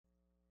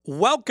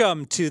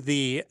Welcome to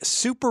the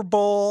Super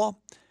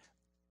Bowl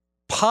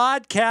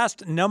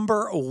podcast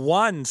number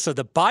 1. So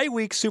the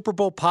bye-week Super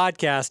Bowl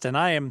podcast, and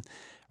I am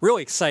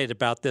really excited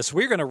about this.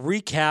 We're going to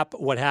recap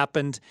what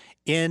happened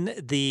in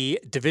the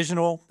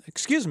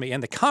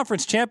in the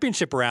conference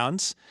championship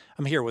rounds.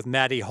 I'm here with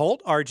Maddie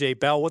Holt, RJ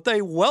Bell, with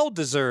a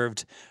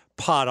well-deserved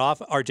pot off.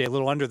 RJ a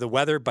little under the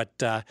weather,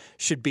 but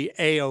should be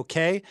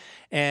A-okay.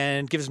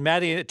 And gives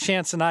Maddie a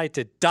chance tonight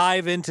to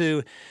dive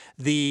into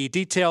the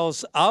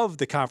details of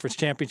the conference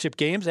championship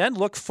games and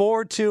look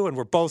forward to, and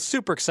we're both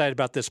super excited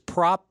about this,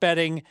 prop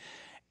betting.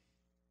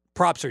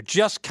 Props are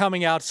just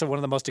coming out, so one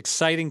of the most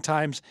exciting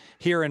times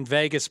here in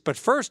Vegas. But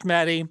first,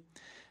 Maddie,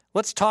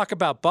 let's talk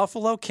about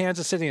Buffalo,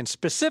 Kansas City, and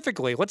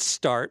specifically, let's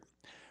start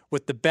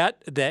with the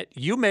bet that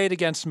you made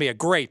against me, a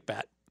great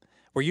bet,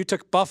 where you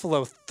took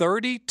Buffalo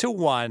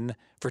 30-1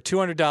 for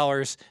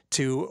 $200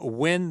 to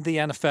win the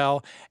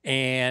NFL,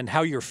 and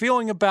how you're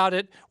feeling about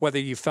it, whether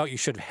you felt you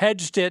should have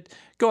hedged it.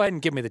 Go ahead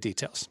and give me the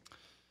details.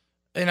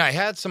 And I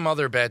had some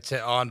other bets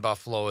on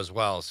Buffalo as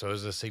well, so it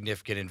was a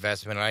significant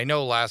investment. And I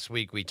know last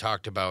week we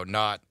talked about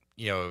that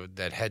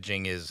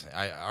hedging is,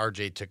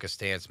 RJ took a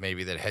stance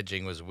maybe that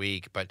hedging was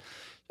weak, but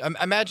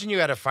imagine you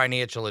had a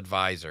financial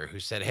advisor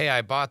who said, hey,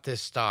 I bought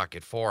this stock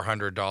at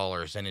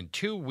 $400, and in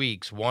 2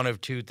 weeks, one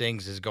of two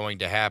things is going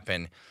to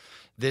happen.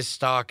 This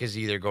stock is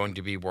either going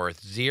to be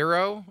worth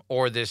 $0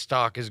 or this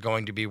stock is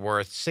going to be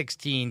worth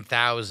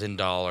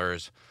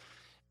 $16,000.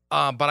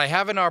 But I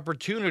have an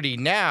opportunity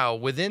now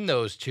within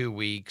those 2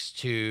 weeks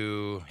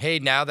to, hey,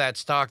 now that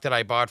stock that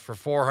I bought for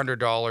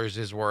 $400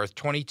 is worth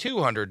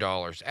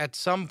 $2,200. At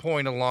some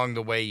point along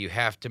the way, you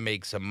have to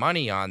make some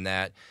money on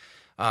that.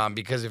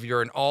 Because if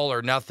you're an all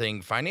or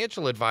nothing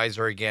financial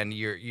advisor, again,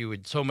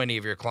 so many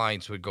of your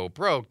clients would go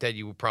broke that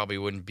you probably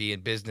wouldn't be in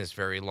business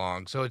very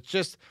long. So it's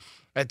just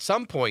at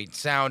some point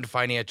sound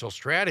financial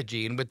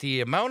strategy. And with the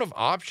amount of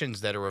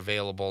options that are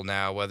available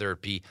now, whether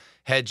it be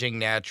hedging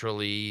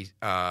naturally,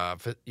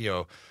 companies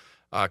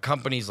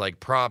like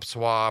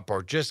PropSwap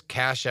or just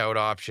cash out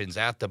options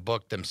at the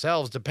book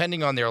themselves,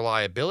 depending on their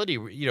liability,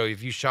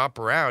 if you shop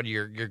around,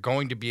 you're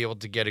going to be able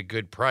to get a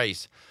good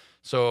price.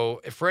 So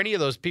for any of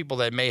those people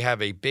that may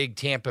have a big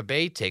Tampa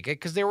Bay ticket,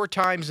 because there were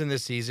times in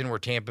this season where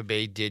Tampa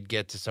Bay did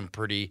get to some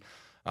pretty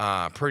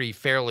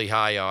fairly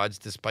high odds,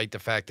 despite the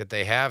fact that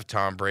they have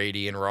Tom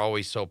Brady and are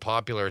always so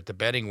popular at the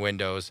betting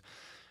windows.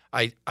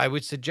 I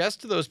would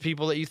suggest to those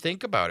people that you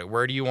think about it.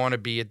 Where do you want to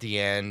be at the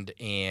end?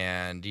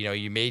 And,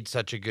 you made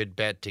such a good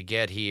bet to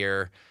get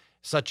here,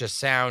 such a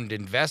sound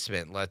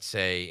investment, let's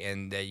say,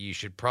 and that you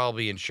should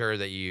probably ensure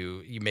that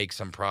you make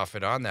some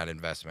profit on that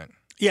investment.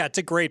 Yeah, it's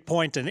a great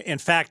point. And in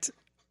fact,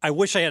 I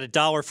wish I had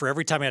 $1 for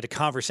every time I had a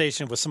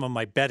conversation with some of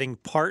my betting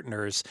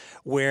partners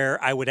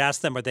where I would ask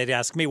them or they'd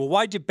ask me, well,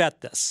 why'd you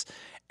bet this?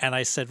 And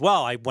I said,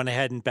 well, I went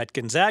ahead and bet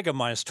Gonzaga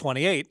minus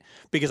 28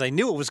 because I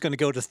knew it was going to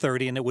go to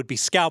 30 and it would be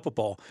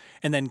scalpable.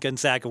 And then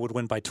Gonzaga would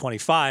win by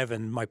 25.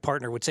 And my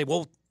partner would say,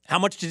 well, how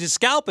much did you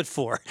scalp it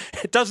for?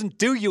 It doesn't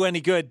do you any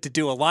good to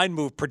do a line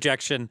move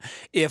projection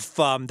if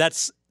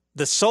that's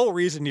the sole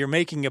reason you're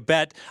making a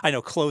bet. I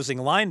know closing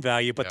line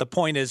value, but The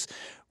point is,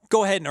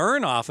 go ahead and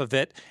earn off of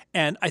it.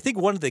 And I think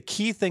one of the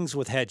key things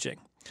with hedging,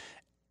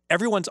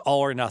 everyone's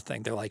all or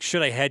nothing. They're like,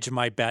 should I hedge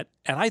my bet?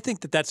 And I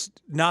think that that's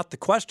not the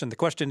question. The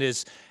question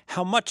is,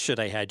 how much should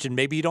I hedge? And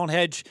maybe you don't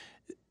hedge.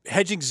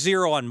 Hedging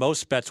 0 on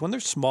most bets when they're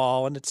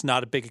small and it's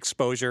not a big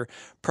exposure,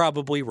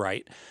 probably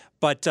right.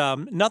 But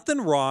nothing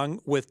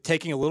wrong with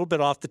taking a little bit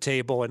off the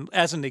table. And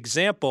as an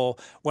example,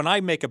 when I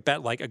make a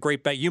bet like a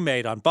great bet you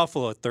made on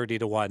Buffalo at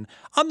 30-1,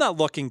 I'm not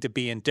looking to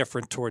be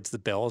indifferent towards the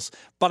Bills,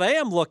 but I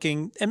am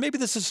looking, and maybe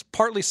this is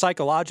partly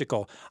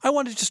psychological, I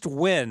want to just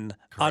win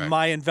on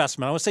my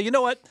investment. I want to say, you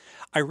know what?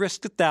 I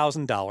risked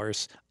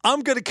 $1,000.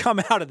 I'm going to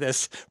come out of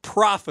this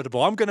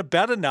profitable. I'm going to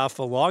bet enough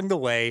along the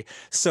way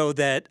so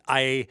that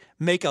I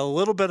make a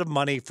little bit of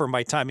money for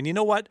my time. And you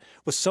know what?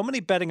 With so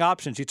many betting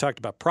options, you talked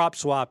about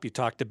PropSwap, you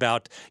talked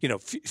about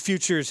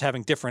futures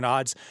having different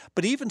odds.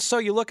 But even so,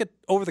 you look at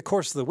over the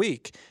course of the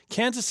week,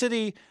 Kansas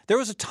City, there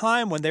was a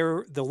time when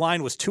the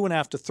line was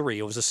 2.5 to 3.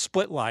 It was a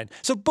split line.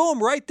 So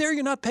boom, right there,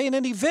 you're not paying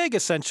any vig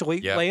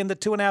essentially, laying the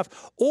 2.5.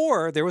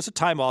 Or there was a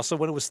time also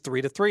when it was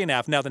 3 to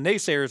 3.5. Now the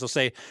naysayers will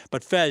say,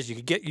 but Fez,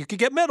 you could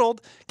get middled.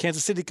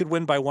 Kansas City could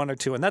win by 1 or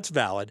 2, and that's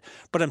valid.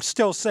 But I'm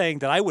still saying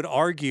that I would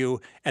argue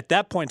at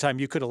that point in time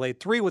you could have laid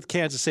 3 with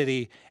Kansas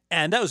City,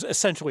 and that was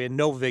essentially a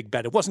no-vig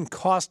bet. It wasn't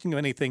costing you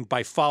anything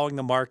by following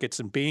the markets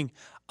and being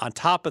on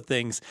top of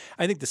things.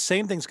 I think the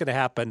same thing's going to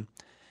happen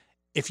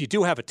if you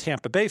do have a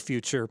Tampa Bay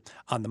future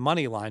on the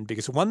money line,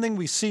 because one thing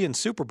we see in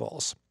Super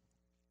Bowls,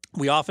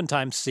 we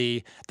oftentimes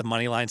see the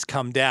money lines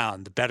come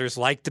down. The bettors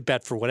like to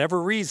bet, for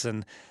whatever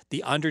reason,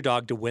 the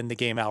underdog to win the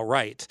game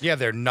outright. Yeah,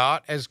 they're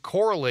not as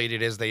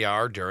correlated as they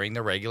are during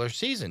the regular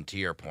season, to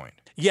your point.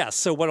 Yes.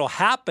 So what will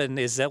happen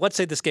is that, let's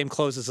say this game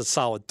closes a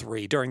solid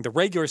 3. During the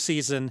regular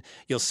season,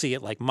 you'll see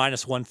it like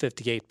minus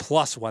 158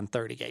 plus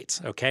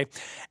 138. Okay.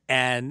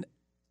 And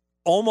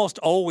almost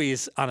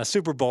always on a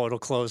Super Bowl, it'll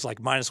close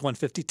like minus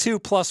 152,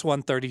 plus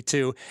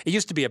 132. It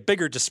used to be a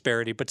bigger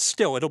disparity, but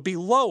still, it'll be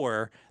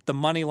lower, the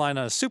money line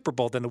on a Super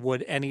Bowl, than it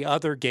would any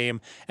other game.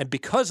 And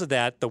because of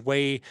that, the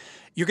way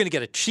you're going to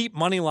get a cheap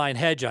money line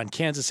hedge on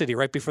Kansas City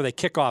right before they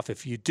kick off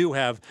if you do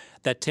have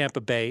that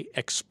Tampa Bay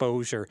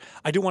exposure.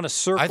 I do want to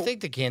circle. I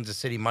think the Kansas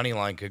City money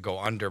line could go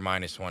under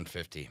minus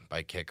 150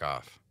 by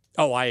kickoff.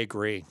 Oh, I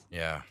agree.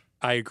 Yeah.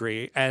 I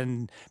agree.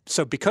 And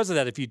so because of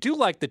that, if you do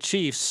like the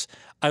Chiefs,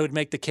 I would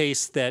make the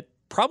case that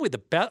probably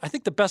I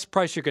think the best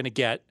price you're going to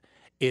get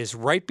is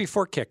right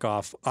before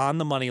kickoff on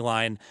the money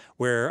line,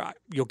 where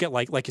you'll get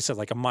like you said,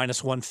 like a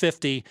minus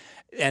 150,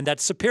 and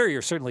that's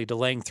superior certainly to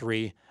laying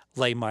 3,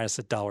 lay minus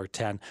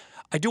 $1.10.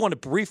 I do want to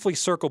briefly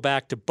circle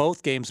back to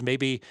both games.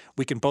 Maybe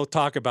we can both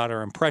talk about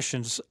our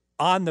impressions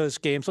on those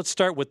games. Let's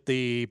start with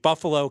the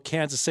Buffalo,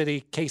 Kansas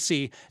City.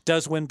 KC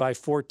does win by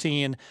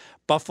 14.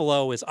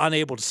 Buffalo is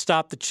unable to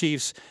stop the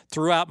Chiefs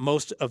throughout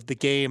most of the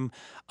game.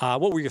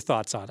 What were your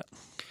thoughts on it?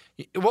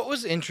 What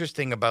was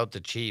interesting about the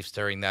Chiefs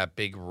during that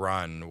big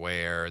run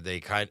where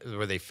they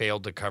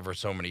failed to cover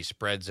so many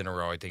spreads in a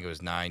row, I think it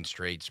was 9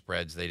 straight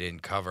spreads they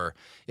didn't cover,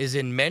 is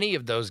in many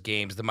of those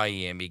games, the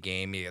Miami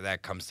game,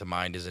 that comes to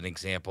mind as an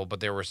example, but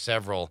there were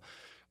several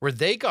where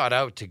they got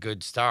out to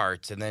good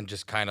starts and then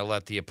just kind of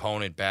let the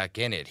opponent back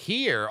in it.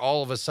 Here,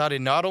 all of a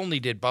sudden, not only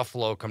did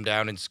Buffalo come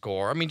down and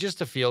score, I mean, just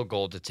a field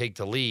goal to take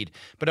the lead,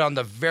 but on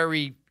the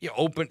very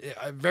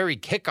very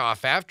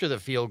kickoff after the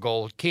field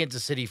goal,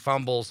 Kansas City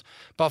fumbles,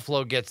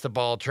 Buffalo gets the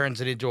ball, turns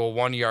it into a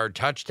 1-yard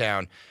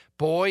touchdown.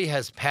 Boy,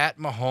 has Pat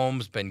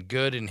Mahomes been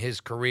good in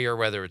his career,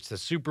 whether it's the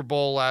Super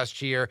Bowl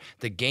last year,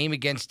 the game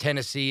against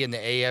Tennessee in the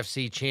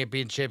AFC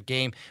Championship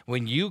game.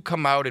 When you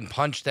come out and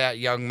punch that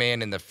young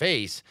man in the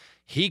face,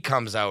 he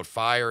comes out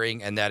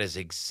firing, and that is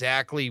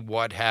exactly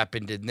what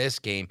happened in this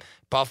game.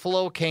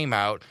 Buffalo came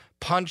out,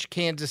 punched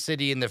Kansas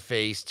City in the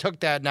face,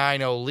 took that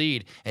 9-0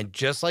 lead, and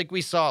just like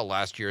we saw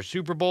last year's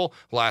Super Bowl,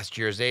 last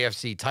year's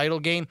AFC title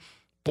game,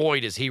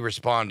 boy, does he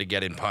respond to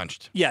getting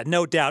punched. Yeah,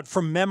 no doubt.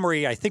 From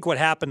memory, I think what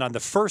happened on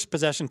the first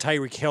possession,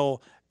 Tyreek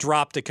Hill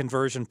dropped a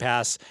conversion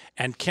pass,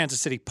 and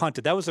Kansas City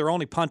punted. That was their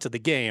only punt of the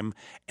game,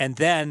 and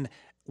then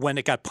when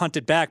it got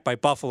punted back by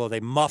Buffalo, they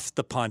muffed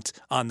the punt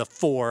on the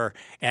 4,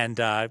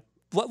 and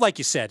like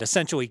you said,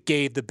 essentially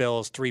gave the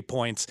Bills 3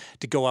 points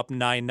to go up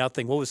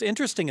 9-0. What was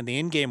interesting in the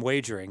in-game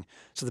wagering,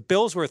 so the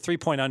Bills were a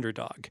 3-point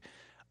underdog.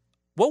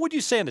 What would you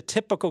say in a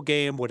typical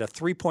game would a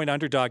 3-point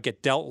underdog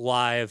get dealt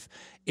live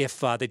if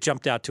they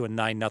jumped out to a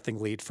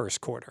 9-0 lead first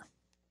quarter?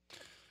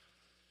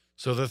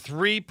 So the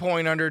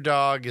 3-point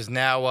underdog is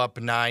now up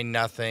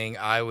 9-0.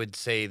 I would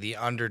say the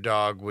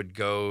underdog would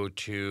go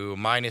to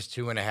minus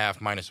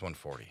 2.5, minus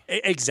 140.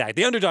 Exactly.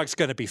 The underdog's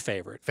going to be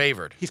favored.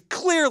 He's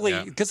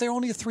clearly, because they're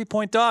only a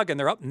 3-point dog and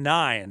they're up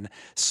 9.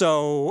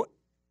 So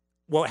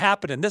what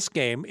happened in this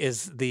game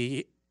is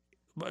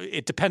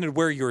it depended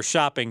where you were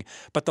shopping,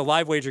 but the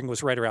live wagering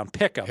was right around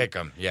Pick'em.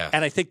 Pick'em, yeah.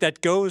 And I think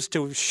that goes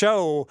to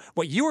show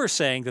what you were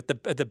saying, that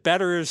the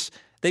bettors,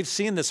 they've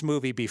seen this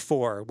movie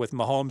before with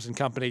Mahomes and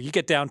company.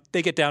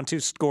 They get down 2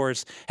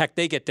 scores. Heck,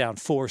 they get down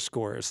 4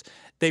 scores.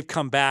 They've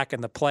come back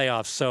in the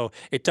playoffs. So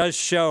it does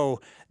show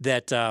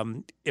that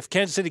if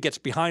Kansas City gets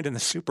behind in the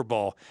Super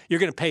Bowl, you're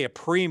going to pay a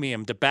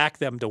premium to back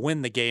them to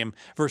win the game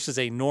versus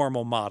a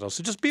normal model.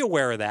 So just be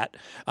aware of that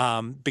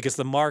because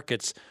the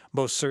markets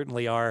most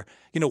certainly are.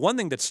 One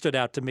thing that stood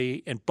out to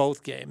me in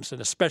both games, and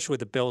especially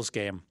the Bills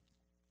game,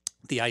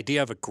 the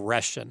idea of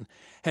aggression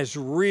has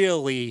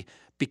really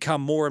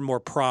become more and more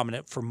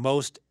prominent for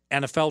most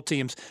NFL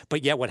teams.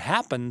 But yet what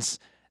happens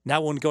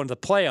now when we go into the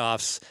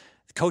playoffs,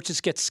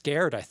 coaches get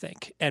scared, I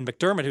think. And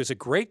McDermott, who's a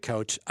great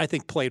coach, I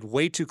think played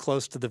way too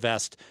close to the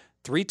vest.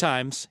 3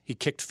 times he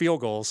kicked field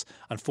goals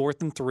on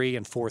 4th and 3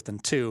 and 4th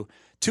and 2,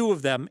 2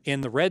 of them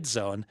in the red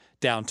zone,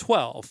 down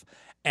 12.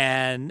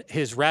 And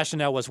his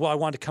rationale was, well, I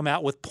want to come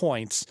out with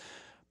points.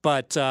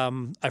 But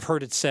I've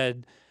heard it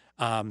said,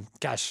 I'm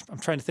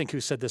trying to think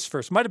who said this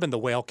first. Might have been the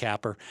whale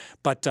capper.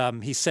 But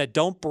he said,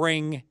 don't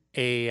bring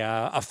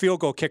a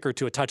field goal kicker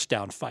to a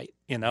touchdown fight,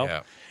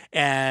 Yeah.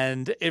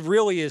 And it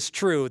really is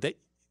true that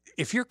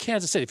if you're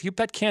Kansas City, if you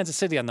bet Kansas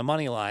City on the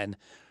money line,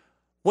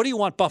 what do you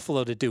want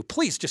Buffalo to do?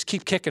 Please just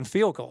keep kicking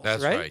field goals,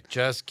 That's right.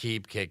 Just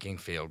keep kicking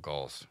field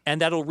goals. And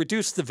that'll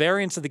reduce the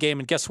variance of the game.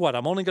 And guess what?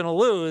 I'm only going to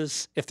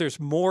lose if there's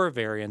more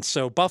variance.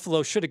 So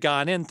Buffalo should have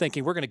gone in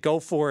thinking we're going to go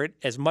for it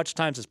as much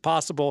times as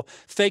possible,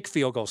 fake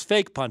field goals,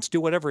 fake punts, do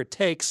whatever it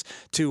takes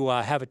to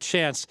have a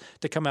chance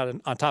to come out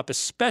on top,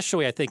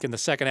 especially, I think, in the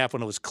second half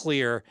when it was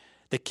clear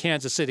that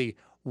Kansas City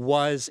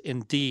was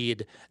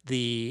indeed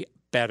the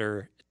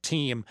better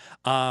team.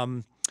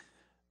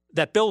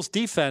 That Bills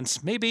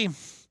defense maybe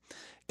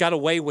got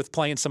away with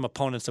playing some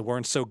opponents that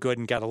weren't so good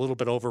and got a little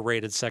bit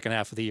overrated second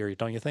half of the year,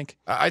 don't you think?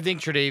 I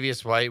think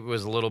Tre'Davious White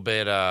was a little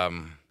bit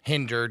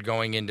hindered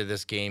going into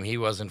this game. He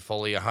wasn't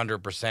fully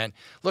 100%.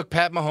 Look,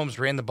 Pat Mahomes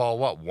ran the ball,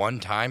 1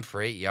 time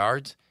for 8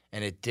 yards?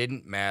 And it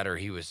didn't matter.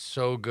 He was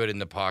so good in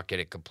the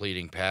pocket at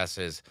completing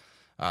passes.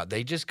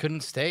 They just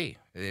couldn't stay.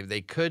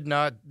 They could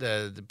not.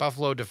 The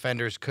Buffalo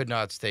defenders could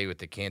not stay with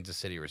the Kansas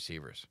City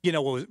receivers. You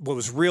know, what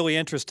was really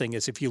interesting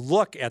is if you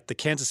look at the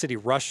Kansas City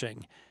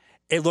rushing,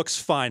 it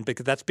looks fine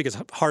because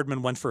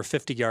Hardman went for a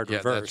 50-yard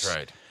reverse. That's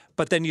right.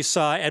 But then you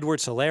saw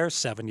Edwards-Helaire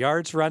 7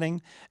 yards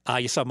running.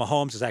 You saw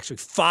Mahomes is actually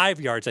 5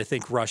 yards, I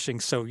think, rushing.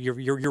 So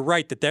you're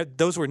right that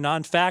those were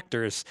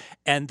non-factors,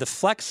 and the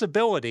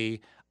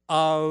flexibility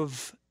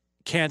of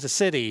Kansas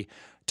City.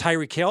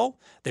 Tyreek Hill,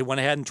 they went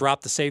ahead and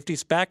dropped the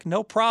safeties back,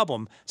 no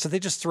problem. So they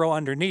just throw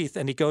underneath,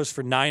 and he goes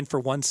for 9 for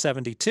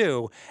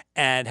 172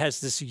 and has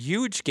this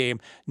huge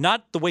game,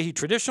 not the way he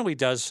traditionally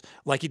does,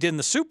 like he did in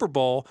the Super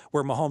Bowl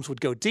where Mahomes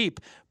would go deep,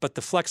 but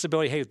the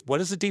flexibility, hey,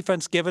 what has the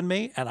defense given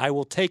me? And I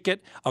will take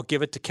it. I'll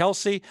give it to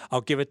Kelsey.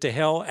 I'll give it to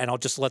Hill, and I'll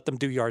just let them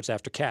do yards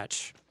after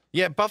catch.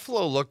 Yeah,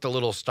 Buffalo looked a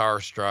little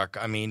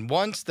starstruck. I mean,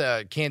 once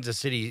the Kansas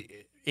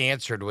City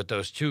answered with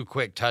those 2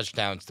 quick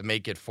touchdowns to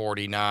make it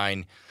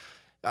 49,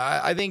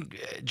 I think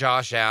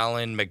Josh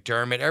Allen,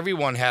 McDermott,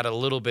 everyone had a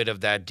little bit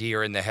of that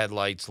deer in the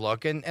headlights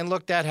look. And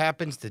look, that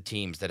happens to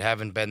teams that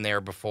haven't been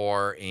there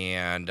before.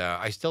 And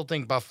I still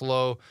think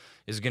Buffalo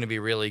is going to be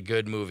really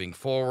good moving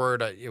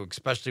forward,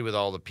 especially with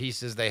all the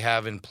pieces they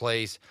have in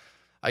place.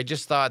 I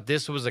just thought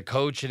this was a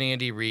coach in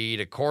Andy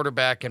Reid, a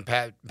quarterback in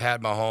Pat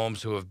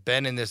Mahomes, who have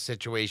been in this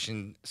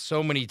situation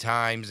so many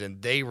times,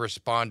 and they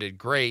responded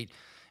great.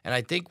 And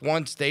I think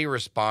once they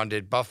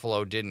responded,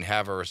 Buffalo didn't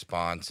have a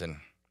response. And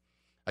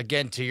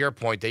again, to your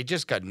point, they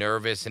just got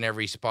nervous in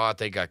every spot.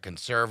 They got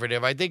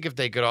conservative. I think if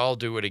they could all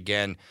do it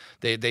again,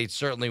 they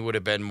certainly would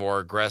have been more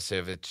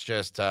aggressive. It's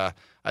just I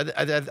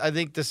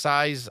think the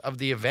size of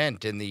the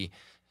event and the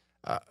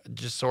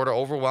just sort of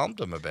overwhelmed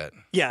them a bit.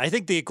 Yeah, I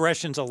think the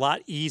aggression's a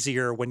lot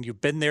easier when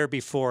you've been there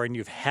before and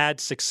you've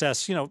had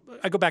success. You know,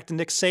 I go back to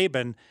Nick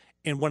Saban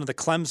in one of the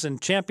Clemson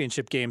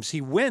championship games.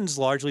 He wins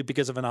largely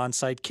because of an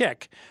onside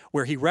kick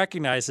where he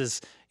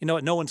recognizes, you know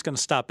what, no one's going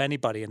to stop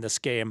anybody in this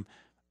game.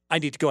 I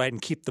need to go ahead and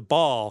keep the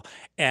ball.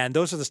 And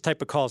those are the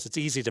type of calls it's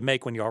easy to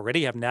make when you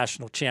already have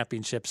national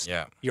championships.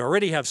 Yeah. You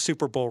already have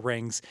Super Bowl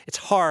rings. It's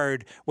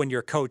hard when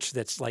you're a coach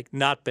that's like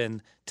not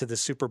been to the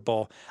Super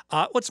Bowl.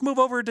 Let's move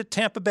over to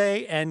Tampa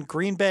Bay and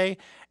Green Bay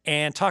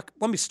and talk.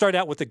 Let me start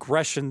out with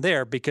aggression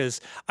there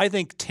because I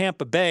think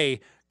Tampa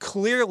Bay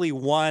clearly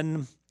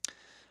won.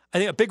 I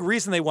think a big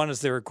reason they won is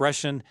their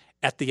aggression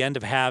at the end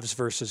of halves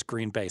versus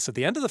Green Bay. So at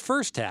the end of the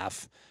first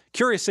half,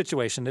 curious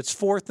situation. It's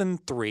 4th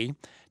and 3.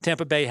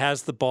 Tampa Bay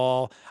has the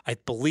ball, I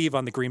believe,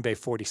 on the Green Bay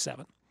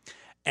 47.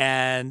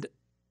 And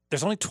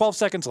there's only 12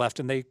 seconds left,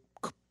 and they're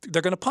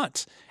going to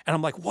punt. And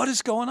I'm like, what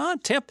is going on?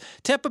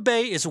 Tampa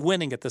Bay is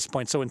winning at this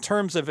point. So in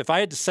terms of if I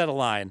had to set a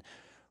line,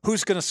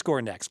 who's going to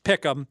score next?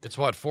 Pick them. It's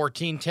what,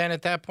 14-10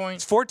 at that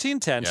point? It's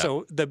 14-10. Yeah.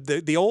 So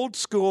the old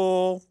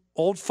school,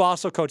 old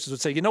fossil coaches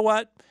would say, you know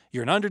what?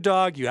 You're an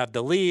underdog. You have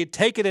the lead.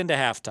 Take it into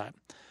halftime.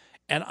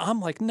 And I'm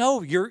like,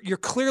 no, you're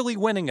clearly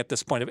winning at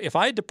this point. If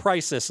I had to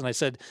price this and I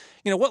said,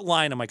 you know, what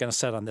line am I going to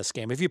set on this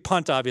game? If you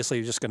punt, obviously,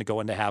 you're just going to go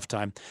into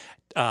halftime,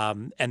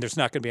 and there's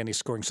not going to be any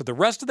scoring. So the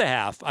rest of the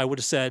half, I would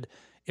have said,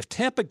 if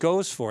Tampa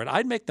goes for it,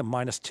 I'd make them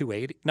minus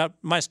 280, not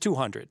minus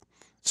 200.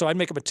 So I'd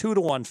make them a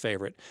 2-1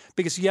 favorite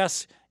because,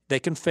 yes, they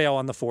can fail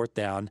on the 4th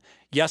down.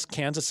 Yes,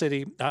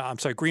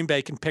 Green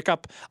Bay can pick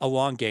up a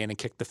long gain and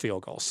kick the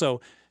field goal. So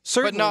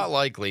certainly, but not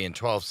likely in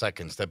 12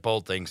 seconds that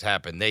both things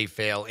happen. They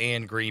fail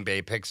and Green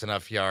Bay picks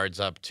enough yards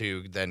up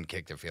to then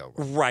kick the field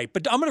goal. Right,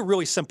 but I'm going to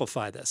really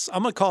simplify this.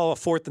 I'm going to call a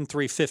 4th and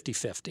 3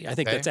 50-50. I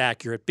think that's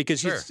accurate because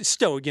Sure.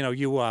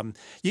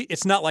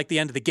 it's not like the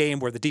end of the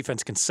game where the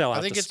defense can sell out to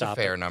stop it. I think it's a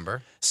fair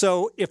number.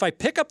 So if I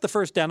pick up the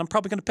first down, I'm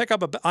probably going to pick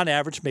up, on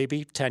average,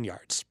 maybe 10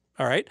 yards.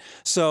 All right?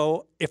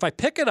 So if I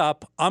pick it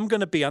up, I'm going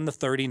to be on the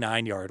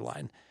 39-yard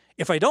line.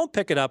 If I don't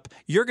pick it up,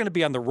 you're going to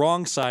be on the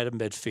wrong side of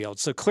midfield.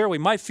 So clearly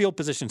my field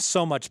position is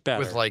so much better.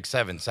 With like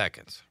 7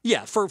 seconds.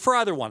 Yeah, for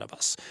either one of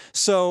us.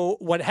 So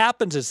what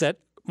happens is that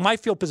my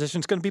field position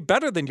is going to be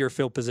better than your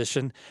field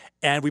position,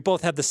 and we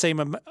both have the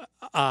same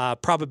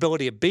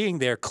probability of being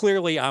there.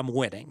 Clearly, I'm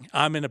winning.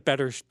 I'm in a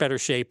better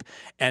shape,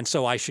 and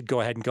so I should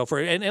go ahead and go for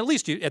it. And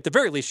at the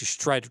very least, you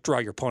should try to draw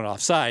your opponent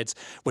off sides,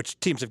 which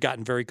teams have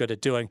gotten very good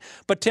at doing.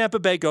 But Tampa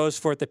Bay goes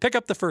for it. They pick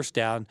up the first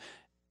down.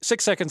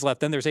 6 seconds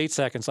left. Then there's 8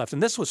 seconds left.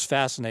 And this was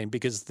fascinating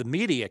because the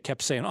media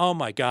kept saying, oh,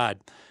 my God,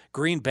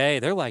 Green Bay,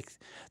 they're like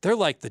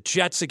the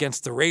Jets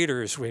against the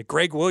Raiders with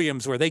Greg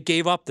Williams where they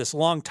gave up this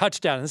long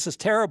touchdown. And this is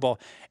terrible.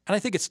 And I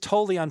think it's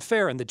totally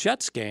unfair. In the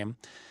Jets game,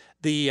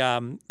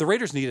 the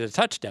Raiders needed a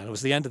touchdown. It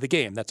was the end of the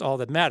game. That's all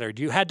that mattered.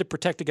 You had to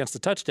protect against the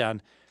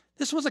touchdown.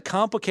 This was a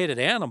complicated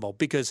animal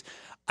because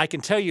I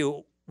can tell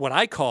you what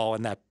I call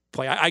in that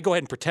play. I go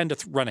ahead and pretend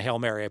to run a Hail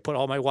Mary. I put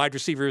all my wide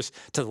receivers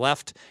to the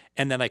left,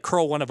 and then I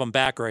curl one of them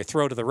back or I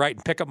throw to the right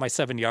and pick up my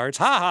 7 yards.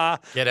 Ha ha.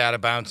 Get out of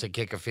bounds and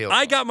kick a field goal.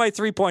 I got my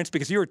 3 points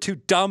because you were too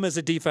dumb as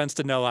a defense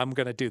to know I'm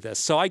going to do this.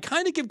 So I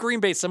kind of give Green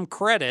Bay some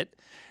credit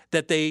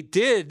that they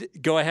did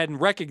go ahead and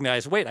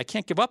recognize, wait, I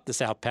can't give up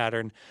this out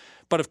pattern.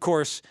 But, of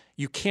course,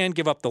 you can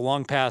give up the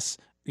long pass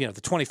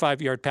the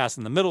 25-yard pass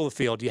in the middle of the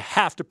field, you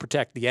have to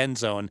protect the end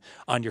zone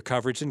on your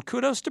coverage. And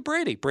kudos to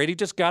Brady. Brady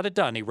just got it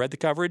done. He read the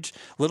coverage.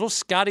 Little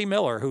Scotty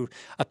Miller, who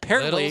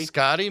apparently... Little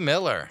Scotty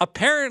Miller.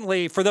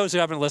 Apparently, for those who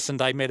haven't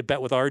listened, I made a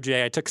bet with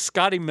RJ. I took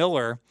Scotty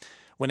Miller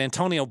when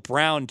Antonio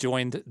Brown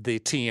joined the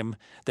team,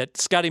 that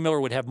Scotty Miller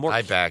would have more...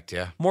 I backed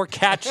you. More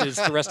catches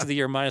the rest of the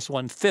year, minus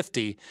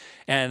 150.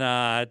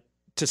 And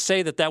to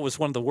say that was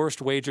one of the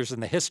worst wagers in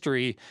the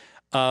history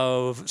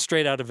of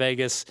Straight Out of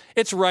Vegas,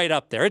 it's right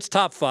up there. It's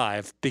top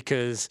 5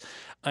 because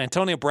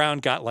Antonio Brown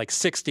got like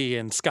 60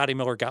 and Scotty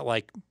Miller got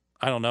like,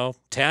 I don't know,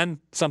 10,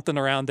 something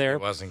around there.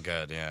 It wasn't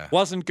good, yeah.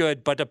 Wasn't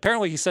good, but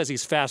apparently he says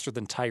he's faster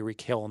than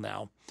Tyreek Hill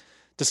now,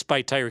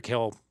 despite Tyreek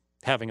Hill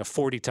having a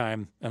 40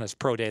 time on his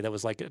pro day that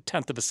was like a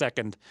tenth of a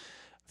second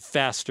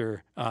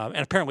faster. And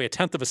apparently a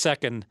tenth of a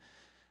second.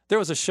 There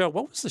was a show,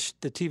 what was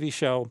the TV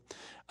show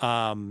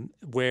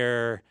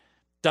where...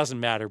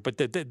 Doesn't matter, but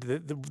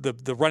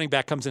the running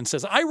back comes in and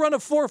says, I run a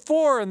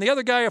 4.4 and the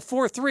other guy a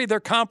 4.3. They're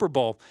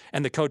comparable.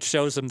 And the coach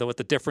shows them what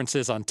the difference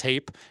is on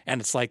tape.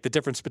 And it's like the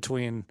difference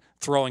between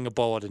throwing a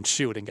bullet and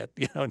shooting it,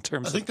 in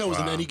terms of... I think that was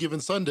in Any Given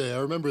Sunday. I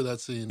remember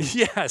that scene.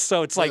 Yeah,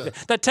 so it's like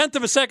that tenth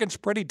of a second's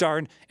pretty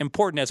darn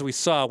important, as we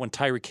saw when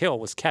Tyreek Hill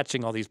was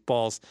catching all these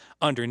balls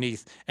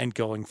underneath and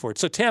going for it.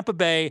 So Tampa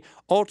Bay,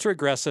 ultra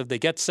aggressive. They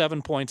get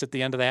 7 points at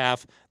the end of the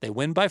half. They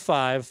win by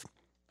 5.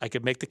 I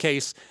could make the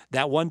case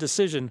that one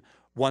decision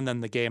won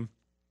them the game.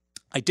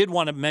 I did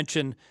want to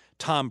mention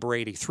Tom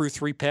Brady. Threw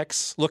 3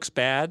 picks. Looks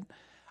bad.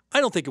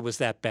 I don't think it was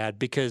that bad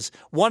because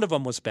one of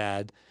them was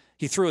bad.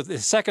 He threw the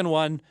second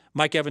one.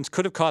 Mike Evans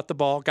could have caught the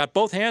ball, got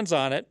both hands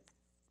on it.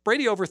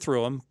 Brady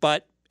overthrew him,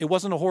 but it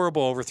wasn't a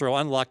horrible overthrow.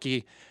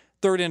 Unlucky.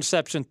 Third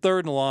interception,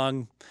 third and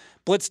long.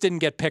 Blitz didn't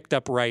get picked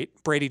up right.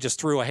 Brady just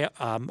threw a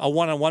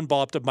one-on-one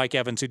ball up to Mike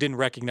Evans, who didn't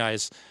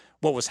recognize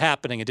what was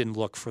happening and didn't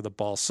look for the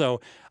ball.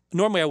 So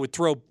normally I would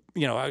throw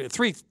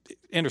 3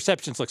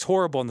 interceptions looks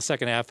horrible in the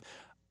second half.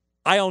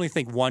 I only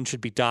think one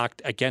should be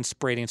docked against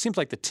Brady. And it seems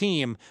like the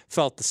team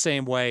felt the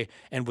same way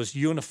and was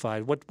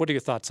unified. What are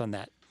your thoughts on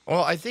that?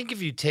 Well, I think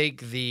if you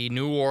take the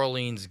New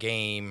Orleans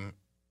game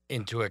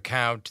into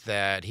account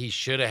that he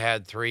should have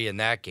had 3 in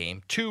that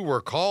game, 2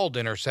 were called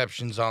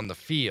interceptions on the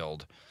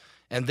field,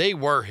 and they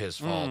were his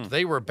fault.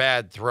 They were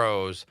bad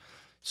throws.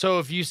 So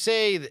if you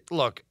say,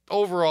 look,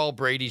 overall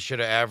Brady should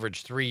have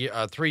averaged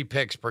 3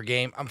 picks per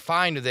game, I'm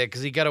fine with it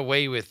because he got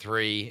away with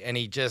 3, and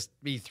he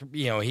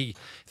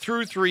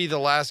threw 3 the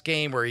last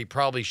game where he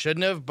probably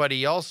shouldn't have, but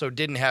he also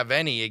didn't have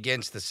any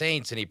against the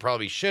Saints, and he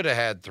probably should have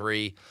had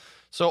 3.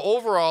 So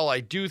overall, I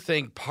do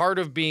think part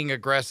of being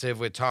aggressive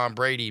with Tom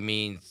Brady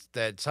means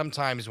that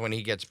sometimes when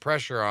he gets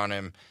pressure on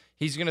him,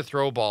 he's going to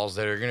throw balls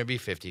that are going to be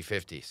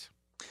 50-50s.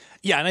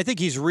 Yeah, and I think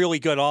he's really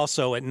good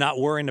also at not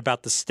worrying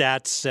about the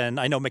stats. And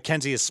I know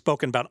McKenzie has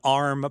spoken about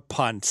arm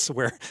punts,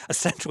 where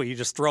essentially you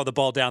just throw the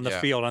ball down the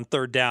field on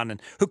third down,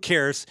 and who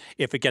cares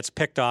if it gets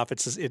picked off?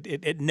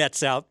 It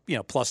nets out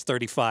plus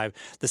 35,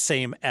 the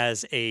same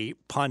as a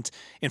punt.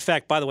 In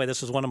fact, by the way,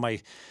 this was one of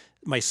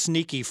my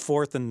sneaky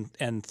 4th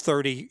and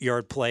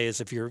 30-yard plays.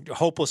 If you're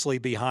hopelessly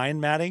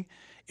behind, Matty,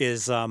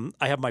 is I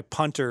have my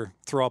punter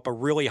throw up a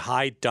really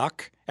high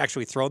duck,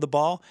 actually throw the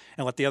ball,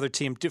 and let the other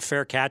team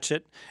fair catch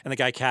it, and the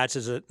guy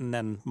catches it, and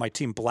then my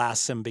team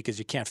blasts him because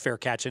you can't fair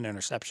catch an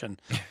interception,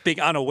 being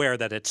unaware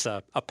that it's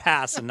a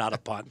pass and not a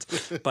punt.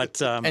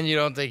 But and you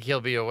don't think he'll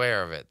be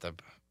aware of it, the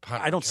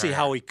punt I don't returner. see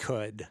how he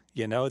could,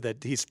 that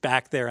he's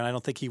back there, and I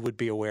don't think he would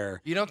be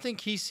aware. You don't think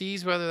he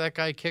sees whether that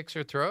guy kicks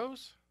or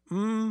throws?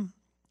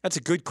 That's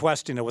a good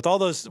question. With all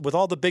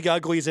the big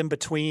uglies in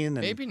between,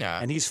 and, maybe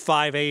not. And he's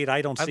 5'8".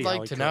 I don't see. I'd how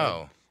like he to could.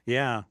 know.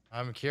 Yeah,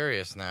 I'm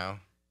curious now.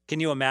 Can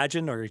you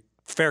imagine? Or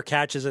fair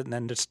catches it and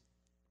then just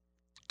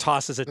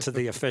tosses it to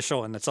the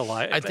official, and it's a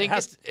lie. I think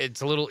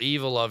it's a little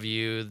evil of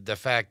you, the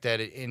fact that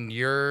in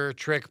your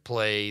trick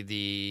play,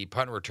 the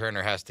punt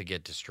returner has to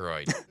get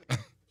destroyed.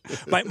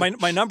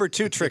 My number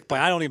 2 trick play,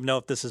 I don't even know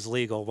if this is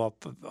legal. Well,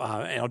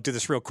 and I'll do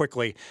this real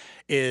quickly,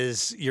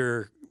 is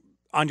you're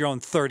on your own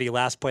 30,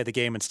 last play of the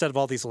game. Instead of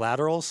all these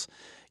laterals,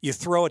 you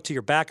throw it to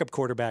your backup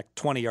quarterback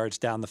 20 yards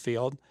down the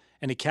field,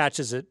 and he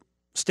catches it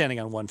standing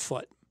on 1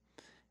 foot.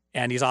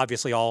 And he's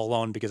obviously all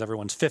alone because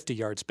everyone's 50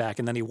 yards back.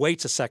 And then he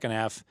waits a second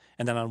half,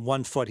 and then on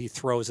 1 foot, he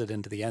throws it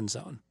into the end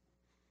zone.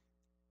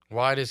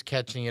 Why does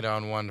catching it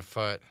on 1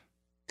 foot?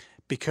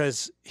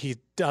 Because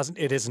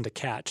it isn't a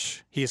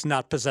catch. He is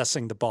not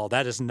possessing the ball.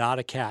 That is not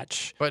a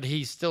catch. But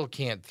he still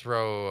can't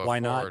throw a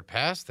forward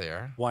pass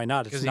there. Why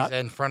not? Because he's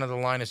in front of the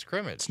line of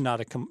scrimmage. It's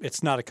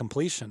not a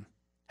completion.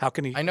 How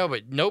can he? I know,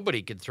 but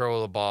nobody could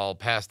throw the ball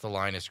past the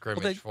line of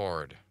scrimmage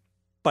forward.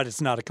 But it's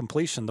not a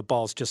completion. The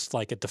ball's just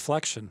like a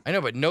deflection. I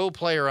know, but no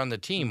player on the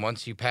team,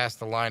 once you pass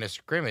the line of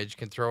scrimmage,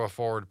 can throw a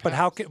forward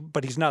pass.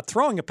 But he's not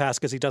throwing a pass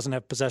because he doesn't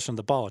have possession of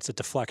the ball. It's a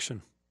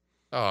deflection.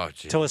 Oh,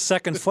 geez. Till his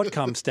second foot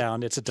comes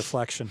down, it's a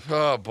deflection.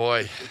 Oh,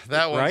 boy.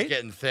 That one's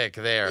getting thick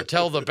there.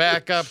 Tell the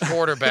backup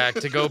quarterback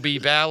to go be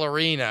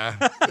Ballerina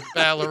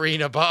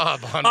Bob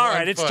on All one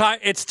right, foot.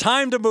 it's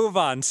time to move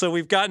on. So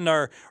we've gotten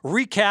our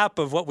recap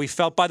of what we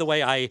felt. By the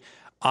way,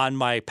 On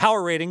my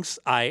power ratings,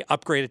 I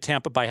upgraded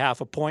Tampa by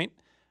 0.5 point,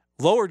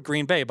 lowered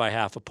Green Bay by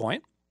 0.5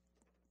 point.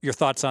 Your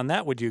thoughts on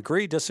that? Would you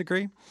agree,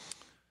 disagree?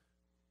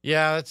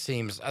 Yeah, that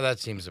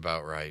seems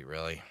about right,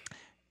 really.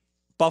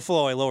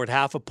 Buffalo, I lowered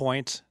 0.5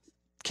 point.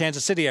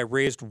 Kansas City, I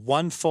raised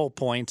 1 full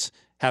point,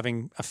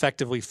 having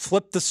effectively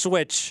flipped the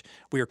switch.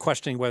 We were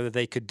questioning whether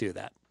they could do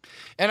that.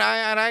 And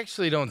I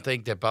actually don't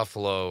think that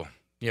Buffalo,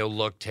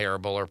 looked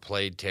terrible or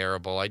played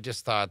terrible. I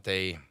just thought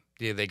they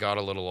got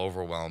a little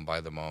overwhelmed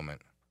by the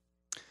moment.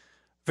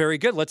 Very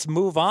good. Let's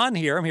move on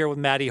here. I'm here with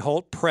Matty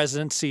Holt,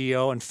 President,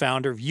 CEO, and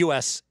founder of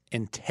U.S.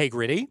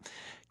 Integrity.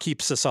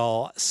 Keeps us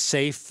all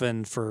safe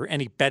and for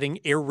any betting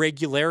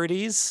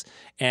irregularities.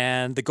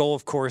 And the goal,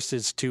 of course,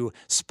 is to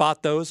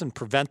spot those and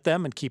prevent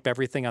them and keep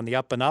everything on the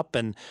up and up.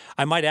 And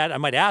I might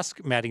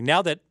ask, Matty,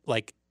 now that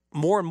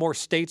more and more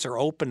states are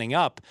opening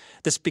up,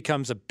 this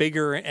becomes a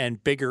bigger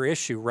and bigger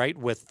issue, right?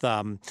 With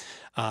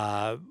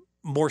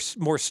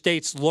more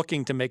states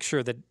looking to make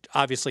sure that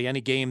obviously any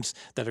games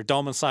that are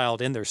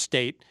domiciled in their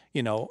state,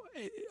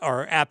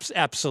 are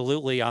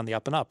absolutely on the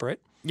up and up, right?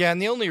 Yeah,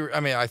 and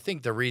I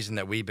think the reason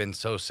that we've been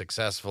so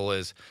successful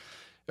is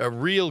a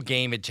real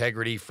game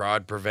integrity,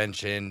 fraud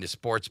prevention,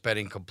 sports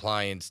betting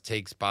compliance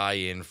takes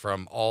buy-in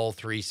from all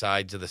three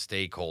sides of the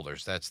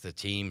stakeholders. That's the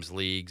teams,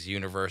 leagues,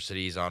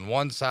 universities on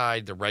one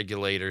side, the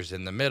regulators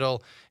in the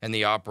middle, and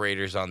the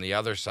operators on the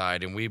other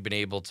side. And we've been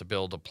able to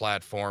build a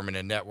platform and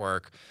a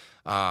network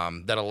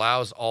that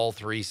allows all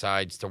three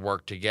sides to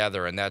work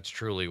together, and that's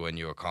truly when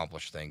you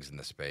accomplish things in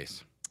the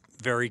space.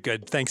 Very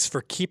good. Thanks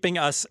for keeping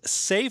us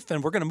safe.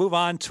 And we're going to move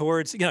on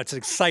towards, it's an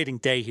exciting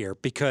day here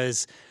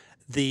because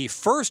the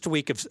first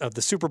week of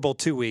the Super Bowl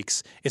 2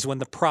 weeks is when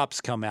the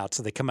props come out.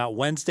 So they come out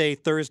Wednesday,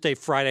 Thursday,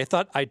 Friday. I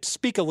thought I'd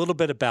speak a little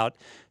bit about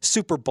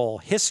Super Bowl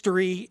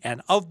history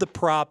and of the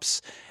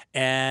props.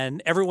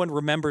 And everyone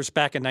remembers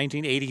back in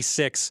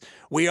 1986,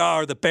 we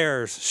are the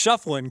Bears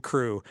shuffling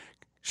crew,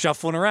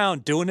 shuffling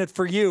around, doing it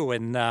for you.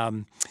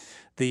 And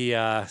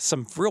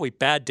some really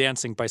bad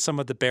dancing by some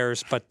of the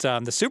Bears. But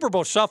the Super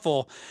Bowl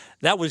shuffle,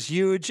 that was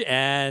huge.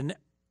 And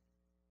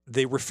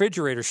the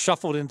refrigerator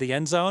shuffled into the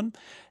end zone.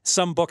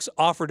 Some books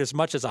offered as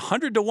much as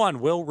 100-1.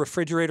 Will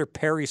Refrigerator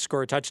Perry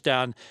score a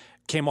touchdown?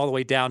 Came all the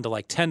way down to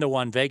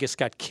 10-1. Vegas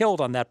got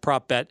killed on that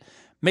prop bet.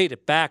 Made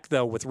it back,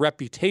 though, with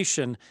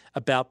reputation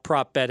about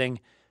prop betting.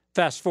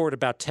 Fast forward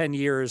about 10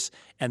 years,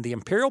 and the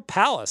Imperial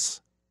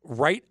Palace,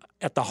 right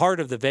at the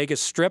heart of the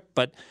Vegas Strip,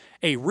 but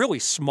a really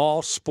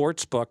small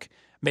sports book,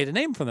 made a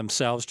name for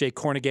themselves. Jay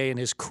Kornegay and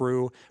his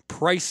crew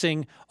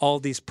pricing all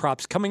these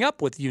props, coming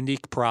up with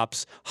unique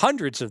props,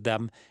 hundreds of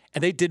them,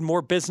 and they did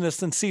more business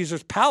than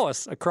Caesar's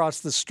Palace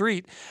across the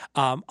street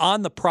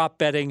on the prop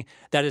betting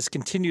that has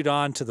continued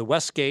on to the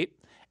Westgate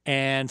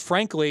and,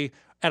 frankly,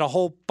 at a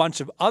whole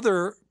bunch of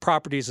other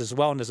properties as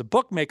well. And as a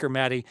bookmaker,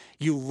 Matty,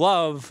 you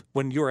love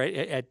when you're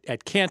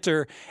at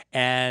Cantor,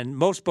 and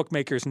most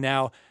bookmakers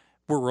now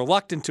were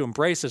reluctant to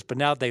embrace this, but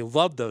now they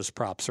love those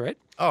props, right?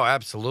 Oh,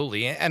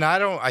 absolutely. And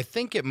I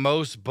think at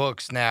most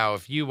books now,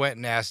 if you went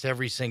and asked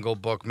every single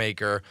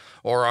bookmaker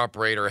or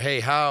operator,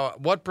 hey,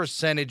 what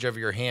percentage of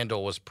your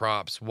handle was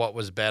props? What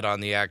was bet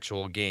on the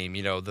actual game?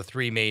 The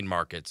three main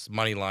markets,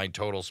 money line,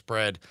 total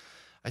spread.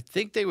 I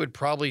think they would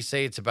probably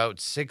say it's about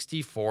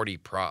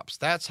 60-40 props.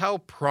 That's how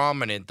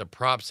prominent the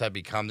props have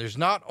become. There's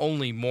not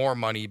only more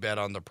money bet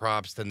on the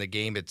props than the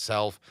game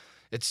itself.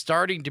 It's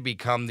starting to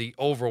become the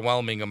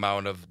overwhelming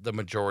amount of the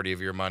majority of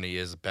your money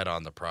is bet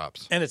on the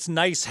props. And it's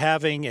nice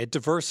having a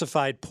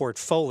diversified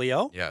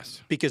portfolio.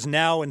 Yes. Because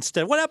now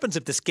instead, what happens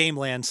if this game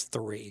lands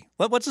 3?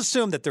 Let's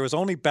assume that there was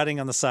only betting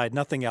on the side,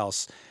 nothing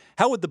else.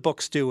 How would the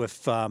books do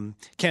if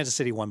Kansas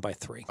City won by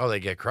 3? Oh, they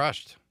get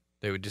crushed.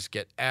 They would just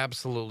get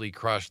absolutely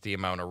crushed, the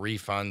amount of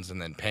refunds and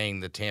then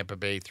paying the Tampa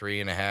Bay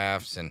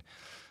 3.5s.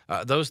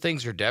 And those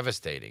things are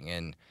devastating.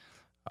 And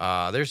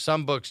there's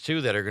some books,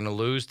 too, that are going to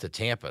lose to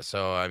Tampa.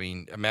 So,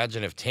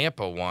 imagine if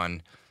Tampa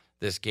won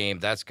this game,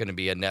 that's going to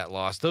be a net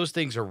loss. Those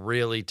things are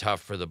really tough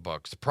for the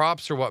books.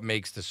 Props are what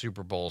makes the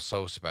Super Bowl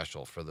so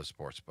special for the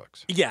sports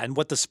books. Yeah, and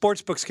what the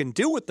sports books can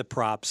do with the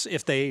props,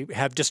 if they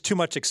have just too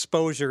much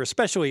exposure,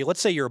 especially,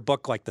 let's say you're a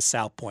book like the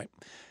South Point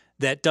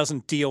that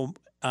doesn't deal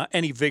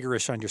any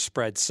vigorous on your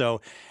spread. So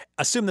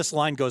assume this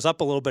line goes up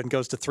a little bit and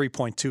goes to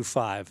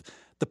 3.25.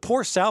 The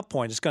poor South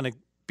Point is going to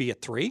be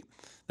at 3,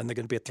 then they're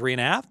going to be at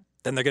 3.5,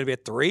 then they're going to be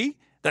at 3, then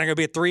they're going to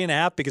be at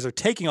 3.5 because they're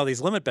taking all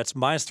these limit bets,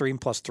 -3 and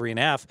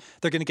 +3.5.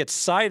 They're going to get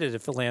sided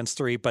if it lands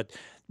 3. But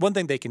one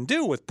thing they can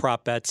do with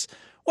prop bets,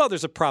 well,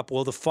 there's a prop.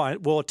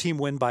 Will a team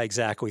win by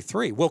exactly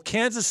 3? Will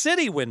Kansas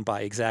City win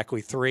by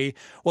exactly 3?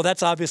 Well,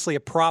 that's obviously a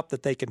prop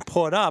that they can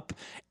put up,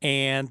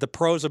 and the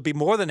pros would be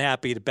more than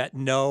happy to bet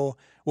no.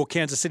 Will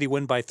Kansas City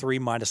win by 3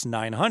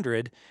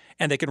 -900?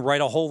 And they can write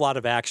a whole lot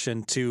of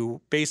action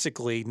to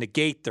basically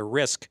negate the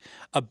risk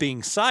of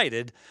being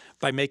sided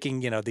by making,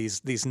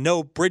 these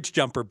no bridge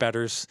jumper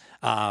bettors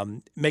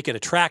make it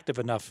attractive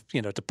enough,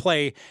 to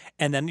play.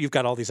 And then you've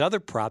got all these other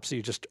props that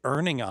you're just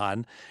earning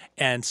on.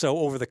 And so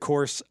over the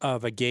course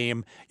of a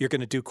game, you're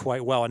going to do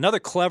quite well. Another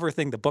clever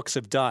thing the books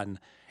have done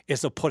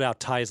is they'll put out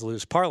ties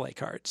lose parlay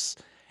cards.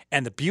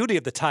 And the beauty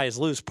of the tie is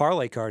loose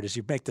parlay card is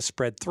you make the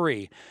spread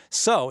 3.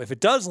 So if it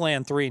does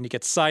land 3 and you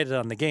get sided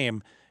on the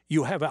game,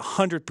 you have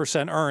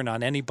 100% earn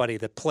on anybody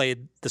that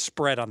played the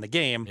spread on the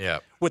game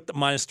with the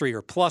 -3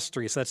 or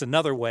 +3. So that's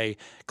another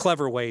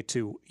clever way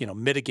to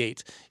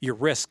mitigate your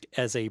risk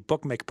as a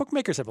bookmaker.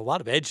 Bookmakers have a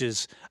lot of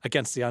edges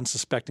against the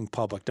unsuspecting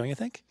public, don't you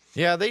think?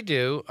 Yeah, they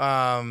do.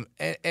 And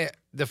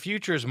the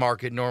futures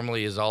market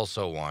normally is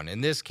also one.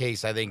 In this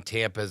case, I think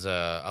Tampa's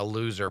a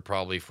loser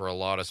probably for a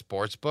lot of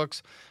sports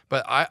books.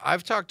 But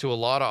I've talked to a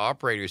lot of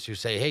operators who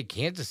say, hey,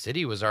 Kansas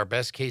City was our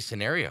best case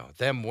scenario.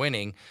 Them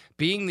winning,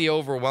 being the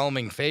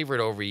overwhelming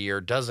favorite over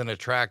year doesn't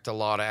attract a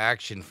lot of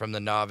action from the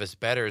novice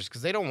bettors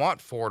because they don't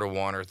want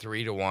 4-1 or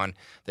 3-1.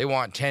 They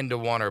want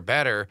 10-1 or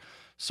better.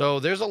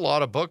 So there's a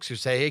lot of books who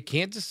say, hey,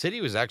 Kansas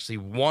City was actually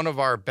one of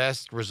our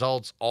best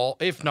results,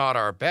 if not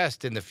our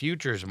best, in the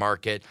futures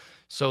market.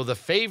 So the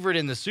favorite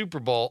in the Super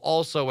Bowl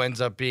also ends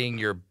up being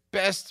your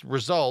best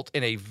result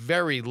in a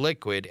very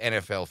liquid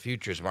NFL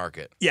futures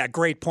market. Yeah,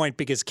 great point,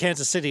 because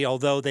Kansas City,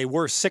 although they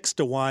were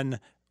 6-1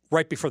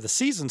 right before the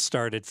season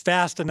started,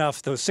 fast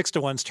enough, those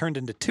 6-1s turned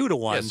into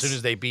 2-1s. As soon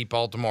as they beat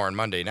Baltimore on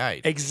Monday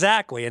night.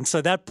 Exactly. And so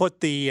that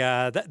put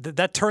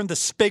that turned the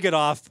spigot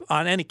off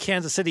on any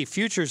Kansas City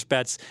futures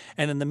bets.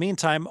 And in the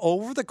meantime,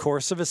 over the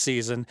course of a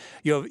season,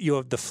 you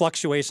have the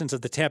fluctuations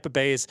of the Tampa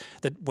Bays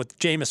that with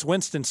Jameis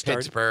Winston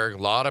started. Pittsburgh, a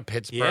lot of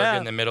Pittsburgh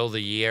in the middle of the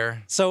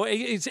year. So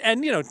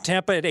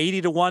Tampa at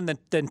 80-1,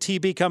 then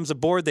TB comes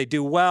aboard, they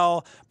do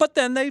well, but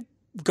then they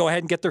go ahead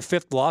and get their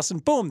 5th loss,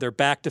 and boom, they're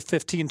back to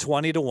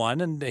 15-20-1,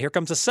 and here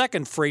comes a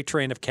second freight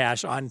train of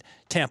cash on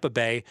Tampa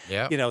Bay.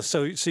 Yeah.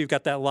 So you've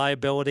got that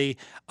liability.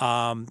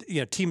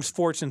 Teams'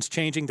 fortunes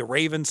changing. The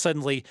Ravens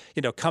suddenly,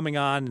 coming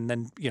on, and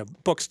then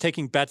books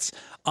taking bets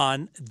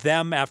on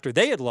them after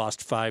they had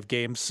lost 5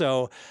 games.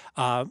 So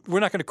we're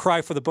not going to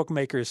cry for the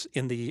bookmakers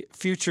in the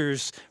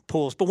futures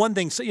pools. But one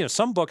thing,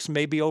 some books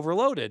may be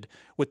overloaded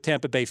with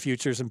Tampa Bay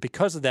futures, and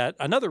because of that,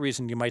 another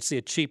reason you might see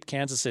a cheap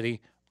Kansas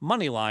City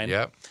money line.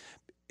 Yep.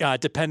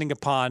 Depending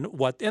upon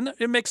and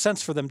it makes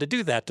sense for them to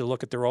do that, to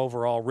look at their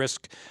overall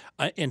risk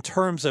in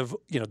terms of,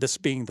 this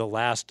being the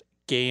last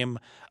game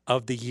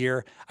of the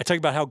year. I talk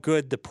about how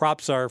good the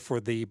props are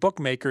for the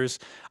bookmakers.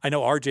 I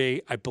know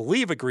RJ, I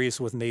believe, agrees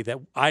with me that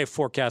I have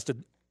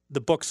forecasted the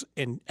books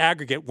in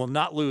aggregate will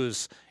not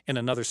lose in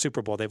another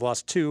Super Bowl. They've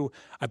lost 2,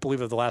 I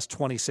believe, of the last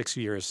 26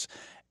 years.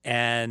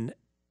 And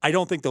I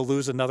don't think they'll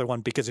lose another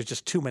one because there's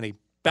just too many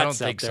I don't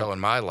think so in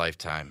my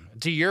lifetime.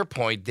 To your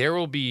point, there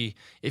will be,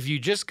 if you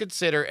just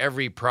consider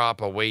every prop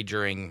a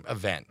wagering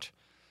event,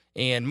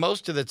 and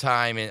most of the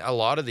time in a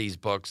lot of these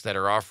books that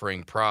are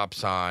offering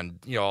props on,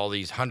 all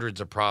these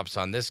hundreds of props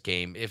on this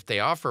game, if they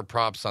offer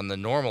props on the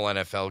normal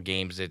NFL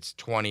games, it's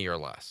 20 or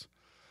less.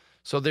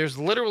 So there's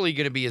literally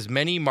going to be as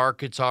many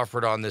markets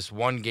offered on this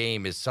one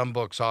game as some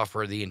books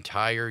offer the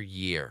entire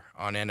year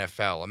on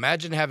NFL.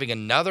 Imagine having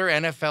another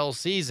NFL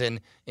season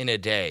in a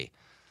day.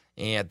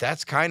 And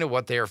that's kind of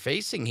what they're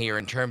facing here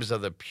in terms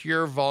of the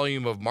pure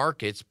volume of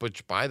markets,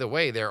 which, by the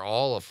way, they're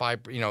all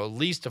at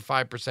least a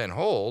 5%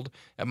 hold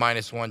at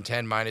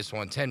 -110,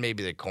 -110.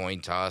 Maybe the coin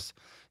toss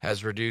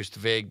has reduced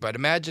VIG, but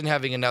imagine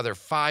having another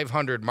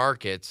 500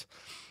 markets.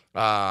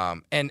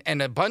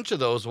 And a bunch of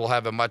those will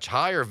have a much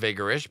higher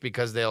vigorish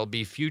because they'll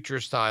be future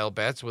style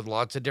bets with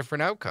lots of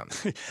different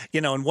outcomes.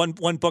 And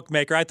one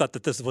bookmaker, I thought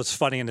that this was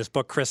funny in his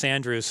book, Chris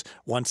Andrews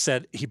once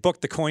said he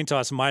booked the coin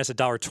toss minus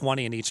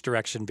 $1.20 in each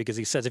direction because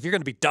he says, if you're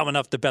going to be dumb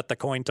enough to bet the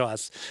coin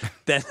toss,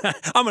 then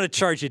I'm going to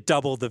charge you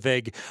double the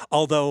VIG.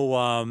 Although,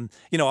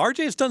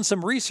 RJ has done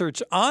some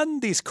research on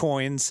these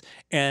coins,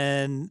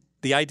 and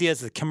the idea is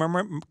the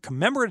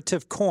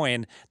commemorative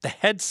coin, the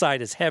head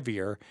side is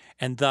heavier,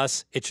 and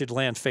thus it should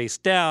land face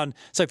down.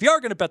 So if you are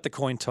going to bet the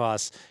coin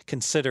toss,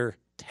 consider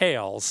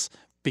tails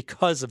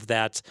because of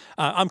that.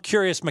 I'm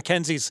curious,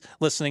 Mackenzie's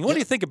listening. What do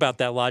you think about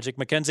that logic,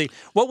 Mackenzie?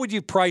 What would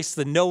you price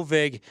the no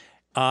VIG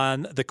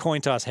on the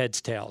coin toss,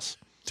 heads, tails?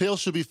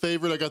 Tails should be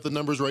favored. I got the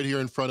numbers right here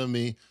in front of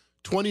me.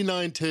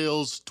 29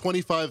 tails,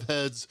 25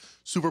 heads,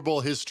 Super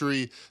Bowl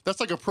history. That's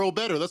like a pro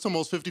better. That's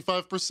almost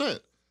 55%.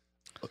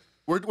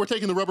 We're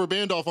taking the rubber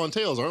band off on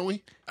tails, aren't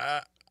we?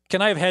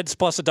 Can I have heads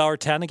plus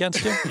 $1.10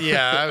 against you?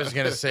 Yeah, I was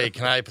going to say,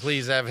 can I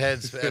please have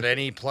heads at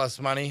any plus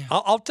money?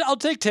 I'll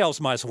take tails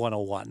minus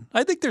 101.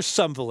 I think there's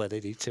some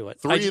validity to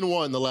it.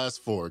 3-1 the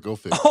last 4. Go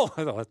figure. Oh,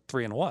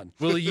 3-1.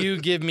 Will you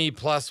give me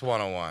plus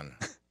 101?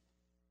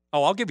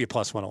 Oh, I'll give you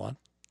plus 101.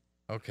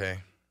 Okay.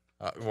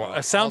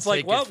 It sounds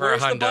like, where's the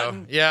hundo?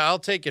 button? Yeah, I'll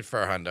take it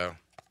for a hundo.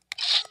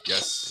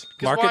 Yes.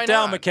 Mark it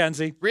down,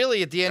 Mackenzie.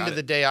 Really, at the end of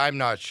the day, I'm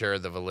not sure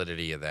the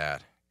validity of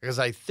that. Because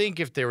I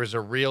think if there was a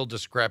real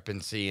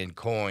discrepancy in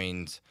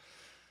coins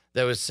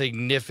that was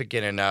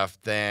significant enough,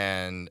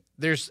 then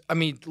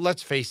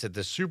let's face it,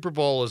 the Super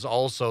Bowl is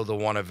also the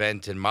one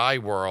event in my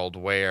world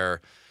where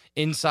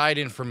inside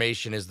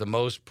information is the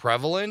most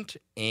prevalent,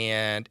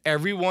 and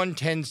everyone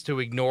tends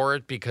to ignore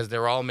it because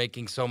they're all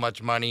making so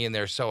much money and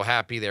they're so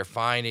happy they're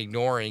fine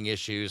ignoring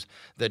issues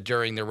that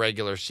during the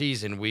regular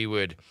season we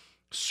would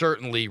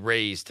certainly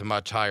raise to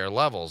much higher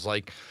levels.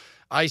 Like,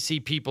 I see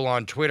people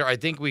on Twitter. I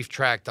think we've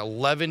tracked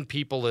 11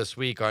 people this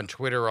week on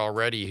Twitter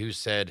already who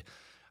said,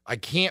 I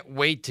can't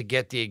wait to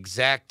get the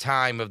exact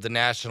time of the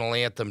national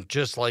anthem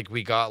just like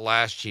we got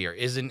last year.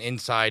 Isn't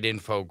inside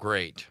info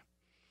great?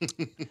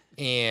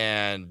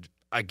 And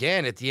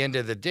again, at the end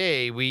of the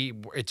day,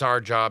 it's our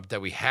job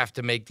that we have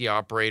to make the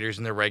operators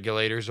and the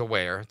regulators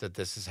aware that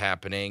this is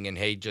happening. And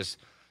hey,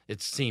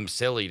 it seems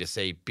silly to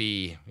say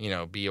be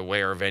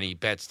aware of any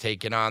bets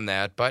taken on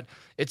that, but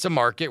it's a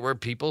market where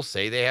people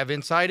say they have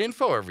inside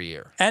info every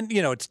year. And,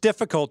 it's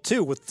difficult,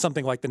 too, with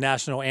something like the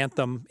national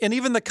anthem and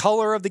even the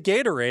color of the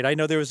Gatorade. I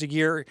know there was a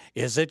year,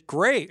 is it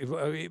gray?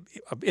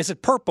 Is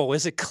it purple?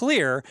 Is it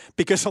clear?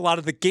 Because a lot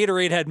of the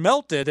Gatorade had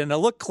melted and it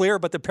looked clear,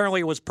 but apparently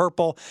it was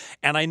purple.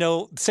 And I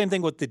know same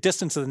thing with the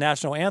distance of the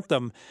national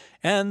anthem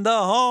and the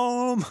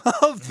home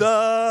of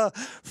the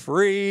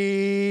free.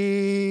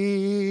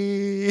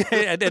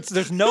 And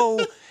there's no,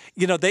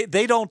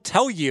 they don't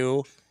tell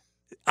you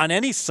on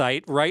any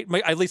site, right?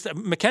 At least,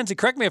 Mackenzie,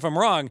 correct me if I'm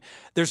wrong.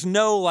 There's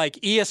no like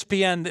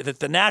ESPN that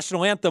the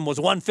national anthem was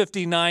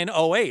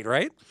 159.08,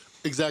 right?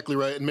 Exactly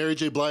right. And Mary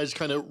J. Blige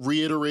kind of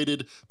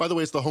reiterated, by the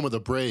way, it's the home of the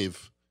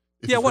brave.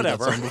 Yeah,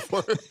 whatever.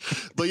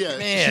 But yeah.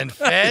 Man,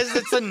 Fez,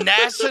 it's a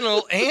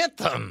national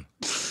anthem.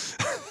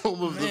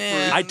 Home of the free.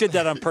 I did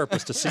that on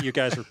purpose to see you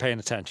guys were paying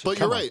attention. But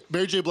you're right.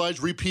 Mary J. Blige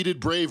repeated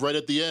brave right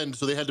at the end,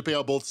 so they had to pay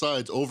out both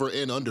sides, over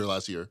and under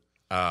last year.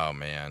 Oh,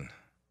 man.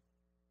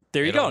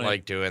 There you go. I don't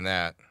like doing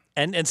that.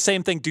 And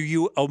same thing, do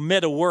you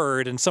omit a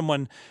word and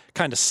someone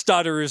kind of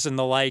stutters and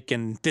the like,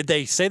 and did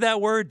they say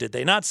that word? Did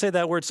they not say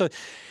that word? So you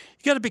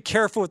got to be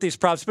careful with these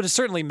props, but it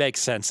certainly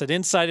makes sense that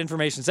inside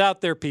information's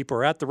out there. People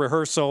are at the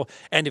rehearsal.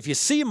 And if you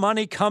see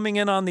money coming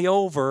in on the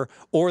over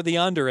or the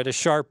under at a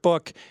sharp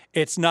book,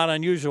 it's not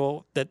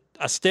unusual that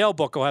a stale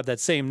book will have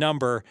that same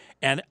number.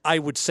 And I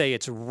would say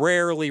it's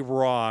rarely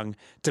wrong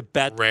to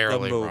bet the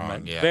movement.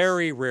 Wrong, yes.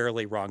 Very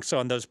rarely wrong. So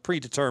on those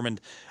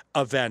predetermined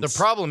events. The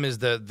problem is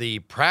the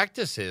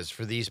practices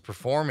for these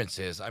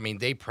performances. I mean,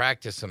 they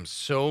practice them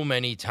so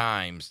many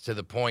times to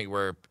the point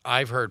where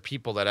I've heard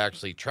people that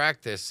actually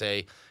track this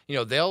say,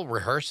 they'll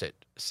rehearse it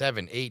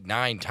 7, 8,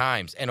 9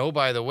 times. And oh,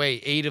 by the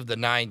way, 8 of the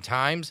 9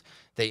 times,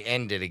 they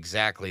end at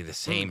exactly the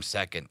same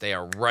second. They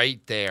are right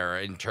there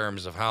in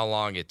terms of how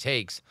long it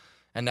takes.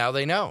 And now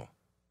they know.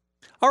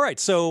 All right.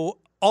 So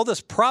all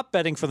this prop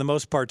betting for the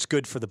most part is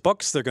good for the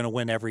books. They're going to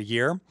win every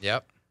year.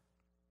 Yep.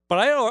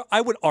 But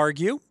I would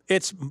argue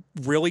it's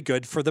really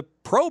good for the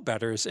pro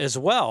bettors as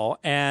well.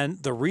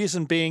 And the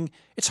reason being,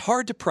 it's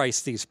hard to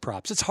price these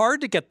props. It's hard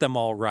to get them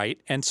all right.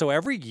 And so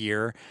every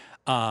year,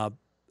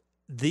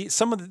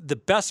 some of the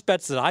best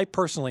bets that I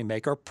personally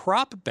make are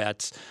prop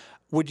bets.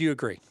 Would you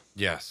agree?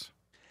 Yes.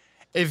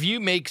 If you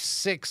make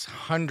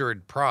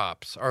 600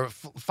 props or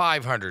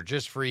 500,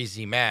 just for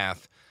easy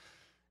math,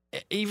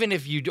 even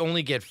if you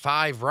only get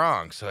 5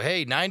 wrong, so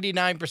hey,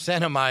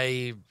 99% of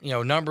my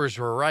numbers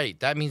were right.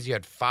 That means you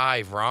had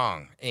 5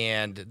 wrong,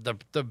 and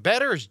the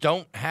bettors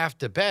don't have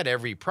to bet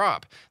every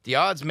prop. The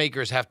odds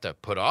makers have to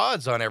put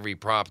odds on every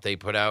prop they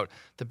put out.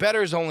 The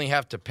bettors only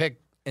have to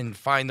pick and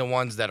find the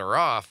ones that are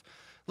off.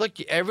 Look,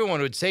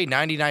 everyone would say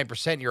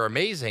 99% you're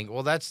amazing.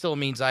 Well, that still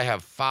means I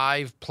have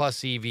 5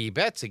 plus EV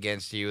bets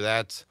against you.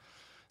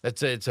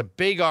 It's a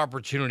big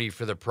opportunity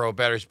for the pro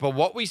bettors. But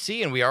what we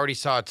see, and we already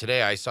saw it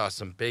today, I saw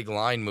some big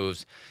line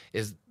moves,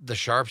 is the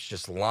sharps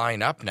just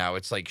line up now.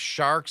 It's like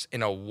sharks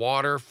in a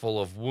water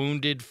full of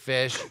wounded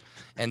fish,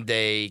 and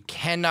they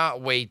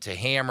cannot wait to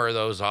hammer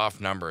those off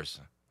numbers.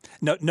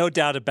 No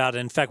doubt about it.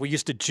 In fact, we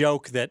used to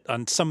joke that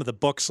on some of the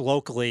books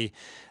locally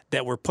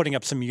that we're putting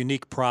up some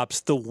unique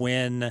props, the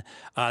Wynn,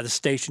 the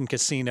station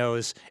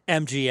casinos,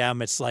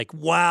 MGM, it's like,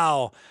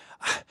 wow,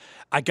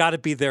 I got to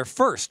be there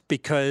first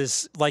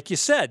because, like you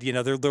said,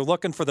 they're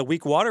looking for the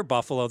weak water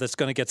buffalo that's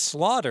going to get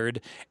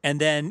slaughtered,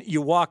 and then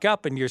you walk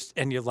up and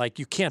you're like,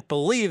 you can't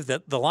believe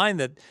that the line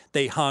that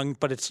they hung,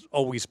 but it's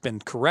always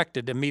been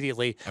corrected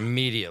immediately,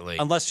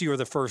 unless you were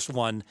the first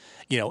one,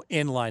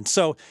 in line.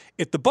 So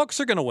if the books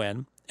are going to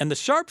win and the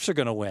sharps are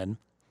going to win,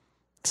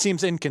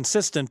 seems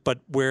inconsistent,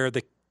 but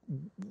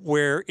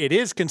where it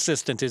is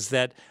consistent is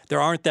that there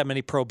aren't that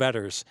many pro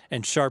bettors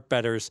and sharp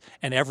bettors,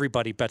 and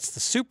everybody bets the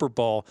Super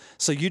Bowl.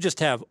 So you just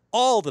have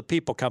all the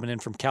people coming in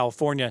from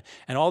California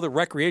and all the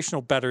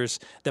recreational bettors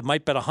that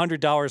might bet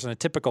 $100 on a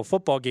typical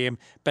football game,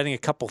 betting a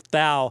couple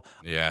thou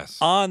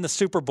on the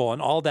Super Bowl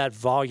and all that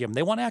volume.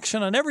 They want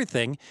action on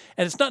everything,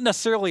 and it's not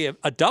necessarily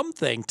a dumb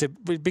thing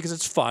because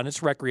it's fun,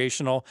 it's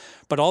recreational,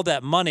 but all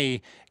that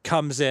money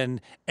comes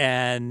in,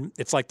 and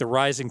it's like the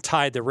rising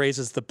tide that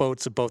raises the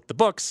boats of both the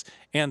books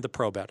and the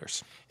pro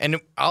bettors. And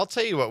I'll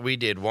tell you what we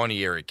did one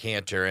year at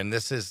Cantor, and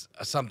this is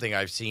something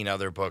I've seen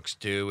other books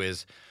do,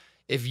 is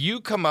if you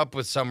come up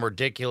with some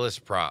ridiculous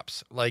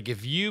props, like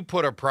if you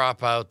put a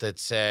prop out that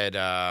said,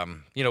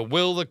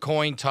 will the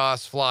coin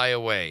toss fly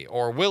away?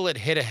 Or will it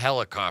hit a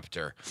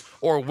helicopter?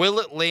 Or will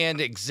it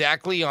land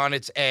exactly on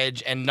its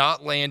edge and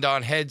not land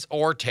on heads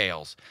or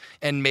tails?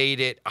 And made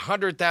it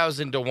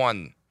 100,000 to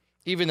 1.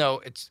 Even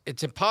though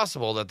it's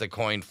impossible that the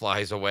coin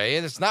flies away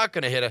and it's not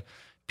going to hit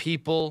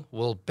people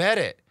will bet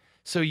it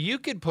So you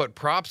could put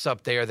props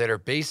up there that are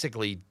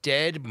basically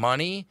dead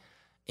money,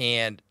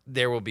 and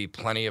there will be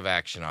plenty of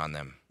action on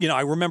them.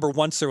 I remember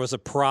once there was a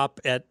prop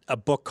at a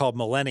book called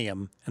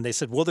Millennium, and they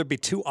said, will there be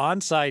 2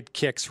 onside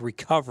kicks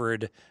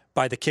recovered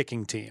by the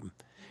kicking team?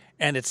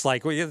 And it's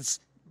like, well, it's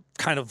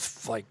kind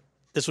of like,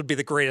 this would be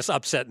the greatest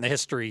upset in the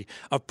history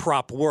of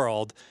prop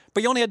world.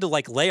 But you only had to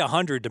lay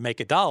 100 to make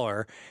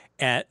 $1.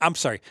 And I'm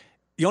sorry,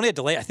 you only had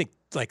to lay, I think,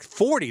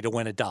 40 to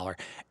win $1.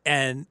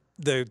 And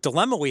the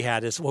dilemma we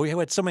had is, well, we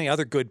had so many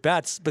other good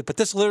bets, but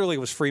this literally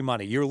was free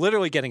money. You're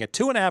literally getting a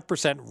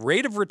 2.5%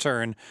 rate of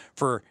return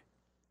for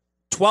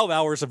 12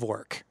 hours of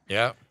work.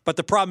 Yeah. But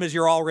the problem is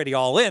you're already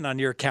all in on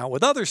your account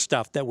with other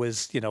stuff that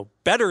was,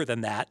 better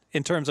than that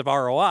in terms of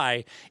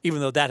ROI, even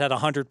though that had a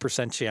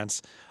 100%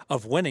 chance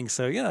of winning.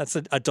 So, it's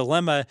a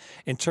dilemma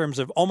in terms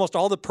of almost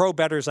all the pro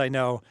bettors I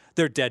know,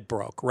 they're dead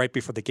broke right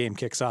before the game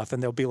kicks off.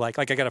 And they'll be like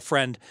I got a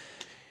friend,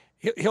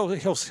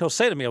 he'll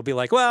say to me, he'll be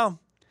like, well,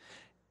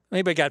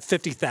 maybe I got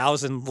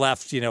 50,000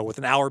 left, with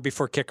an hour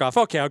before kickoff.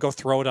 Okay, I'll go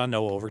throw it on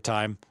no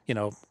overtime,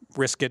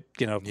 risk it,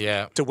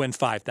 to win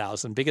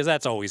 5,000 because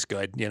that's always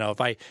good.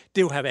 If I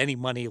do have any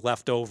money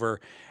left over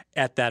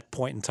at that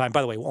point in time.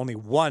 By the way, only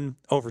one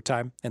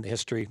overtime in the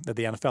history of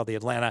the NFL, the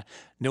Atlanta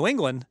New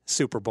England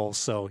Super Bowl.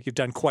 So you've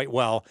done quite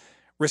well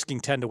risking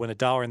 10 to win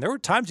 $1. And there were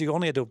times you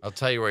only had to. I'll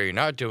tell you where you're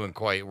not doing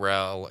quite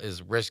well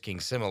is risking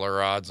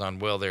similar odds on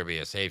will there be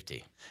a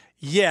safety.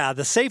 Yeah,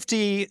 the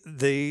safety,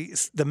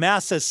 the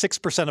math says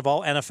 6% of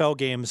all NFL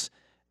games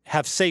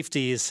have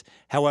safeties.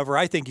 However,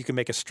 I think you can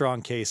make a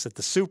strong case at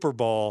the Super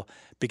Bowl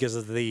because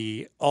of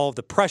all of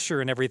the pressure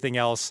and everything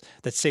else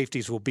that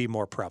safeties will be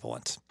more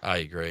prevalent. I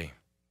agree.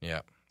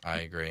 Yeah, I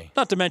agree.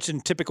 Not to mention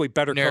typically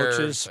better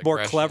coaches, more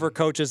aggression. clever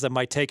coaches that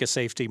might take a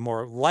safety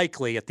more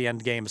likely at the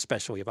end game,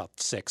 especially about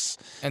 6.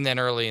 And then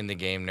early in the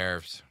game,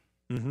 nerves.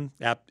 Mm-hmm.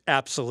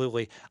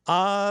 Absolutely.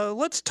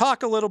 Let's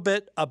talk a little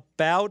bit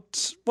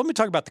about. Let me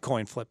talk about the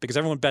coin flip because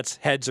everyone bets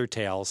heads or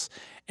tails,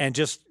 and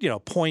just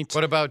point.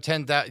 What about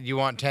 10,000? You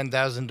want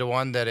 10,000 to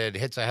 1 that it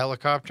hits a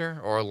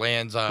helicopter or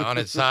lands on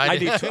its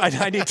side?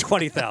 I need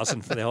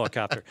 20,000 for the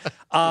helicopter.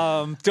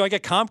 Do I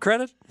get comp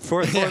credit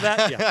for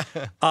that?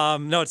 Yeah.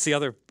 No, it's the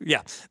other.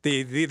 Yeah,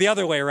 the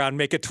other way around.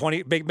 Make it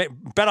 20. Bet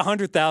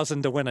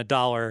 100,000 to win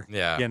 $1.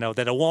 Yeah.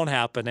 That it won't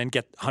happen and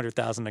get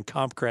 100,000 in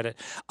comp credit.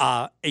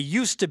 It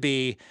used to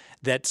be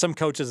that some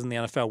coaches in the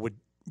NFL would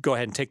go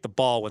ahead and take the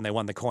ball when they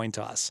won the coin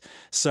toss.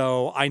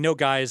 So I know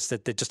guys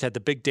that just had the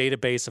big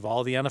database of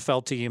all the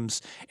NFL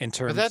teams in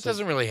terms. But that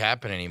doesn't really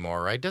happen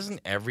anymore, right?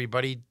 Doesn't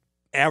everybody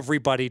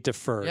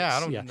defers? Yeah,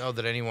 I don't know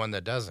that anyone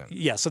that doesn't.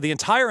 Yeah, so the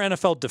entire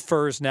NFL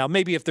defers now.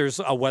 Maybe if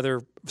there's a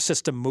weather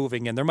system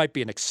moving in, there might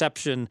be an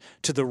exception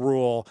to the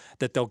rule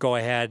that they'll go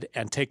ahead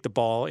and take the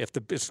ball if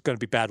it's going to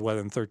be bad weather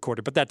in the third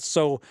quarter. But that's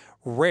so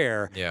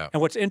rare. Yeah.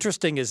 And what's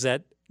interesting is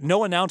that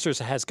no announcers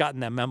has gotten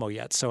that memo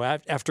yet. So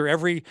after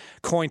every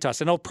coin toss,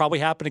 and it'll probably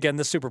happen again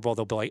this Super Bowl,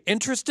 they'll be like,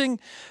 interesting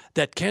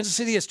that Kansas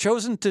City has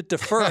chosen to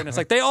defer. And it's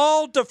like, they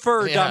all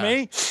defer,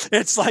 dummy.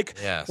 It's like,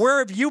 where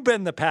have you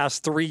been the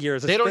past 3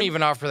 years? They don't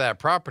even offer that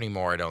prop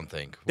anymore, I don't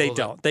think. They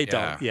don't.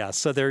 Yeah.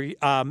 So they're,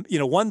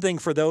 one thing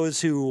for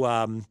those who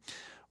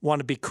want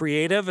to be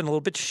creative and a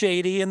little bit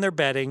shady in their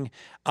betting,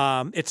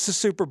 it's the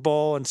Super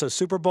Bowl. And so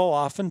Super Bowl,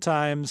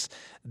 oftentimes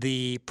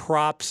the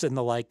props and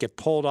the like get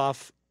pulled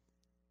off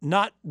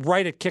not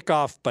right at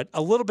kickoff, but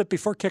a little bit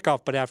before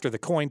kickoff, but after the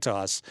coin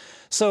toss.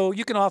 So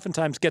you can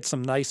oftentimes get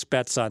some nice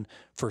bets on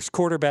first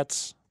quarter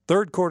bets,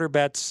 third quarter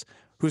bets,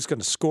 who's going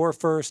to score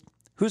first,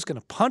 who's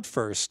going to punt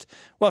first.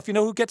 Well, if you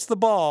know who gets the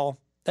ball,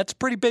 that's a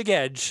pretty big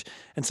edge.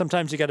 And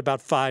sometimes you get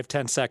about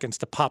 5-10 seconds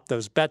to pop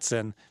those bets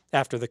in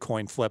after the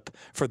coin flip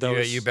for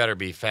those. You better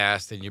be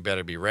fast and you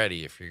better be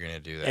ready if you're going to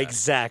do that.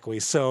 Exactly.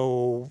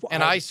 So,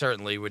 and I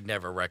certainly would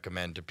never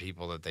recommend to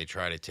people that they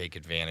try to take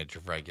advantage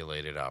of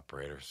regulated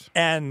operators.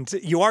 And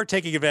you are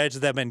taking advantage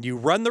of them, and you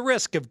run the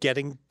risk of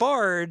getting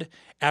barred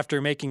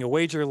after making a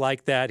wager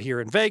like that here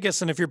in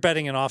Vegas. And if you're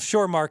betting in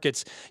offshore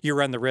markets, you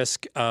run the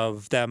risk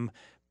of them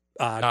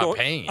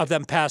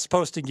pass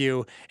posting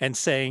you and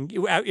saying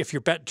if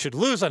your bet should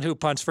lose on who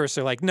punts first,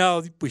 they're like,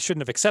 no, we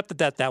shouldn't have accepted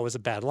that. That was a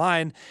bad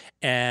line.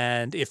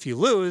 And if you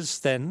lose,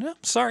 then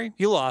sorry,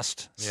 you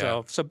lost.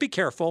 Yeah. So be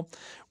careful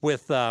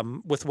with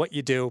what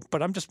you do.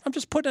 But I'm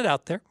just putting it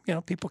out there.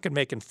 People can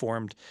make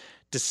informed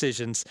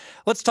decisions.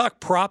 Let's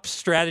talk props,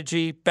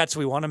 strategy, bets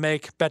we want to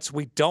make, bets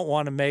we don't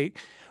want to make.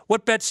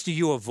 What bets do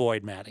you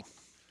avoid, Matty?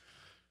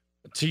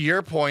 To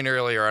your point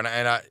earlier,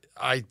 and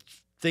I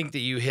think that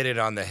you hit it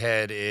on the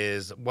head,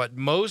 is what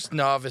most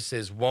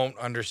novices won't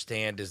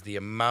understand is the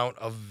amount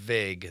of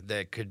vig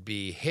that could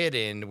be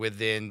hidden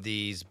within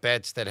these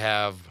bets that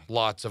have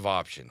lots of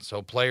options.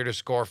 So player to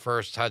score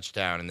first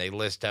touchdown, and they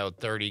list out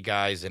 30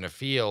 guys in a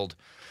field,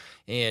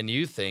 and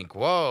you think,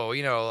 whoa,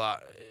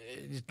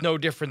 it's no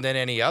different than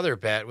any other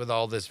bet with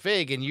all this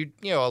vig. And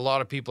a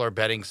lot of people are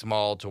betting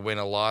small to win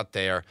a lot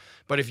there.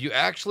 But if you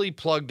actually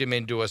plugged them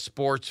into a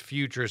sports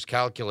futures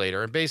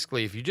calculator, and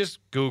basically if you just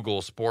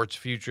Google sports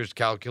futures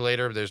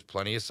calculator, there's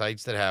plenty of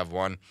sites that have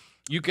one.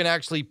 You can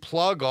actually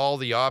plug all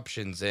the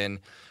options in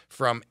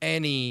from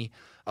any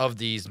of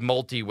these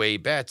multi-way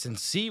bets and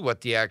see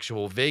what the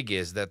actual vig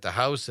is that the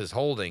house is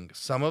holding.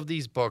 Some of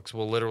these books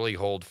will literally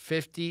hold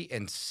 50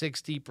 and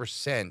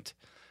 60%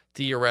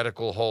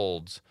 theoretical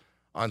holds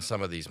on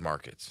some of these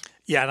markets.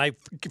 Yeah, and I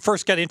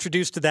first got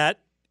introduced to that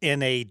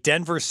in a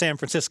Denver-San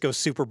Francisco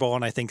Super Bowl,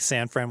 and I think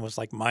San Fran was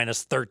like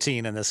minus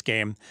 13 in this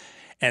game.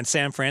 And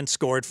San Fran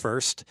scored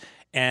first.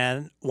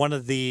 And one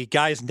of the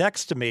guys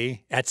next to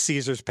me at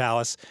Caesars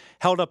Palace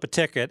held up a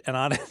ticket, and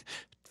on it,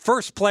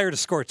 first player to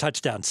score a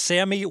touchdown,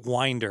 Sammy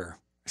Winder.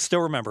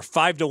 Still remember,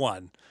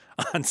 5-1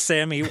 on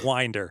Sammy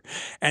Winder.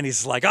 And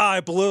he's like, I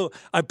blew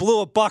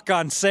a buck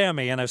on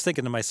Sammy. And I was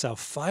thinking to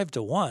myself,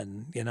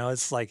 5-1,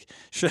 it's like,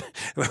 is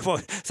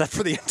that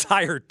for the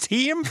entire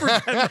team?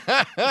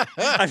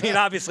 I mean,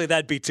 obviously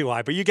that'd be too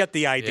high, but you get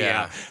the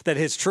idea that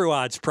his true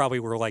odds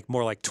probably were like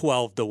more like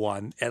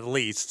 12-1 at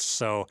least.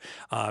 So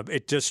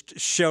it just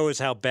shows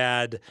how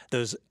bad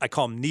those, I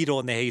call them needle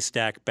in the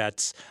haystack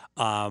bets.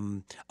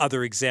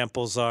 Other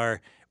examples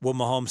are, will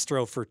Mahomes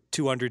throw for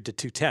 200 to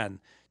 210?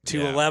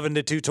 211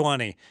 to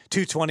 220,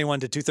 221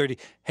 to 230.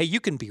 Hey, you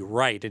can be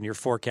right in your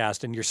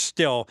forecast, and you're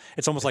still,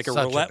 it's almost like a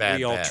roulette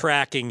wheel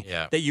tracking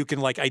that you can,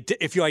 like,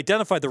 if you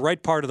identify the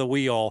right part of the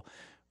wheel,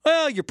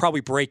 well, you're probably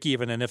break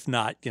even. And if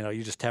not,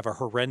 you just have a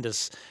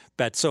horrendous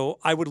bet. So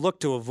I would look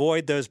to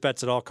avoid those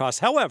bets at all costs.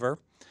 However,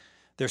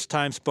 there's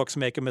times books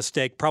make a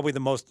mistake. Probably the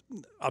most,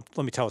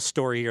 let me tell a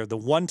story here. The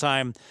one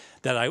time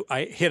that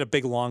I hit a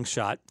big long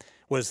shot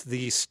was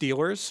the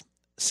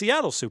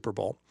Steelers-Seattle Super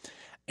Bowl.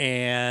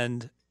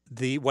 And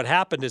what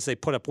happened is they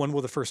put up when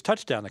will the first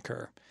touchdown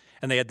occur,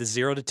 and they had the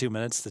 0 to 2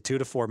 minutes, the 2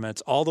 to 4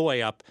 minutes, all the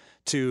way up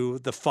to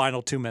the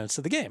final 2 minutes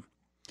of the game.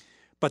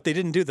 But they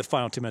didn't do the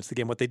final 2 minutes of the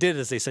game. What they did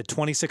is they said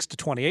 26 to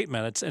 28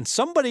 minutes, and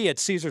somebody at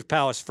Caesars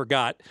Palace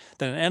forgot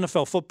that an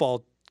NFL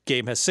football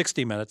game has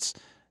 60 minutes,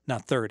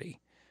 not 30.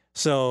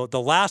 So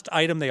the last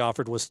item they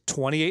offered was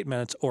 28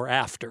 minutes or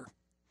after.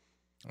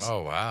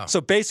 Oh, wow.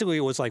 So basically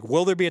it was like,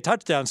 will there be a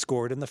touchdown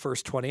scored in the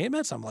first 28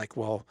 minutes? I'm like,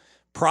 well,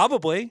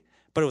 probably.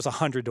 But it was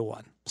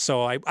 100-1.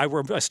 So I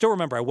still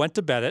remember I went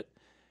to bet it,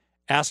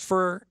 asked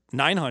for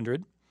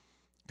 900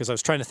 because I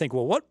was trying to think,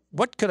 well,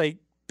 what could I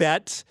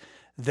bet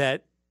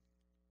that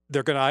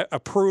they're going to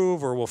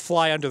approve or will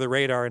fly under the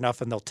radar enough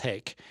and they'll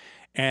take?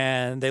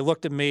 And they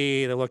looked at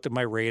me, they looked at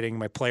my rating,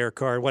 my player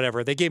card,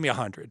 whatever. They gave me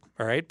 100,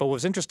 all right? But what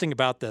was interesting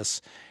about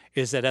this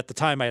is that at the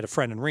time I had a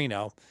friend in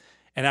Reno,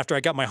 and after I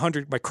got my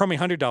crummy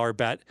 $100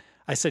 bet,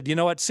 I said, you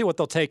know what, see what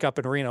they'll take up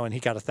in Reno, and he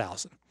got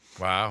 1,000.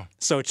 Wow.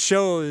 So it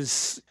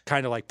shows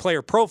kind of like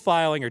player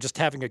profiling or just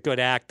having a good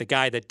act. The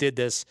guy that did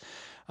this,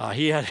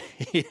 he had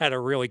a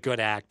really good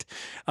act.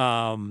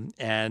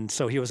 And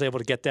so he was able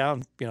to get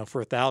down,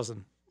 for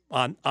 1,000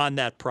 on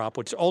that prop,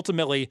 which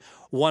ultimately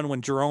won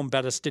when Jerome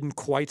Bettis didn't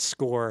quite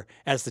score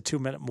as the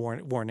 2-minute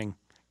warning,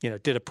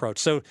 did approach.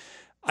 So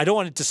I don't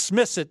want to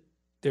dismiss it.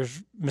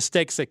 There's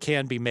mistakes that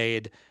can be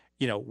made,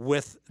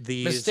 with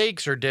these.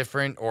 Mistakes are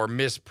different, or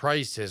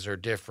misprices are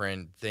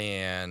different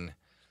than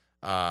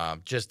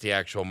just the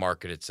actual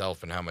market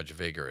itself and how much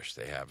vigorish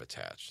they have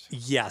attached.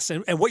 Yes,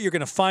 and what you're going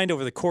to find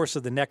over the course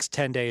of the next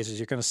 10 days is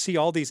you're going to see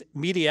all these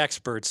media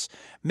experts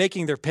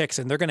making their picks,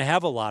 and they're going to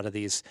have a lot of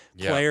these.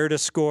 Player to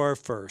score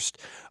first.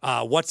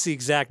 What's the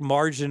exact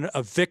margin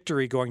of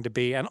victory going to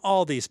be? And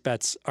all these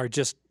bets are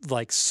just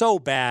like so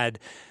bad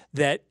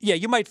that,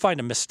 you might find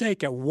a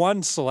mistake at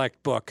one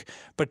select book,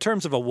 but in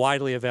terms of a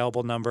widely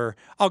available number,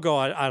 I'll go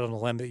out on a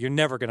limb that you're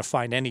never going to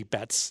find any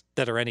bets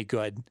that are any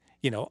good,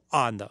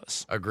 on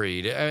those.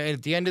 Agreed.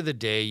 At the end of the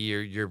day,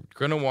 you're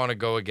going to want to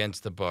go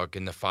against the book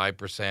in the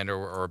 5%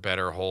 or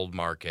better hold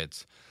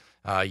markets.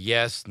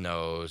 Yes,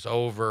 no's,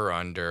 over,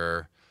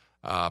 under,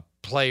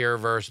 player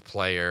versus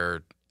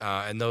player,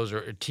 and those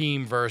are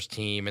team versus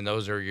team, and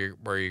those are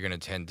where you're going to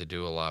tend to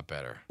do a lot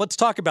better. Let's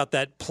talk about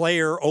that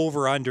player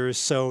over-unders.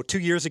 So 2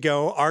 years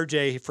ago,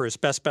 RJ, for his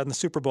best bet in the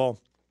Super Bowl,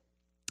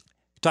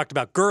 talked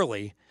about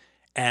Gurley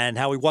and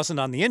how he wasn't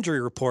on the injury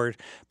report,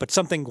 but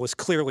something was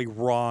clearly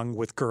wrong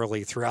with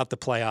Gurley throughout the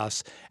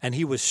playoffs, and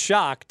he was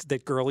shocked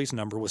that Gurley's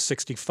number was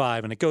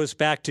 65. And it goes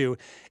back to,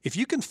 if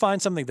you can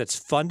find something that's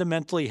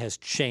fundamentally has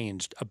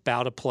changed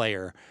about a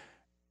player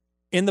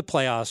in the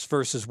playoffs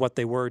versus what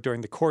they were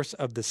during the course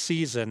of the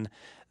season,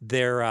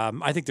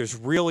 I think there's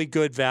really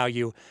good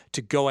value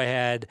to go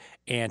ahead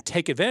and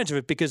take advantage of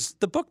it, because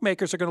the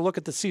bookmakers are going to look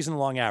at the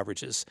season-long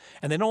averages,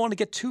 and they don't want to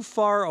get too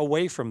far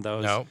away from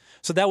those. No.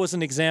 So that was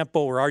an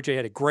example where RJ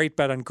had a great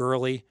bet on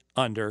Gurley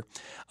under.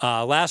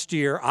 Last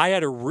year, I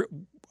had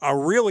a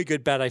really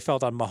good bet I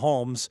felt on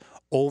Mahomes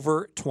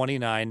over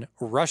 29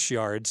 rush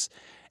yards,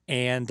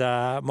 and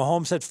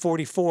Mahomes had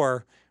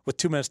 44 with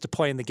 2 minutes to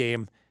play in the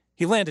game.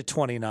 He landed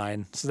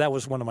 29, so that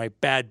was one of my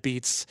bad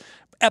beats,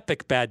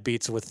 epic bad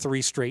beats with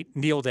 3 straight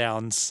kneel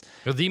downs.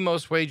 The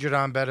most wagered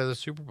on bet of the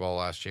Super Bowl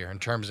last year in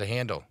terms of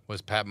handle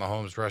was Pat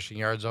Mahomes rushing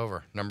yards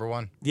over, number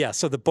 1. Yeah,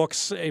 so the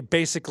books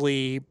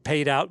basically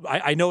paid out.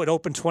 I know it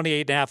opened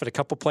 28.5 at a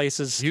couple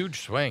places.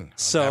 Huge swing on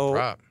so that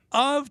prop.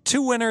 Of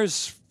 2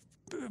 winners,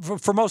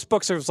 for most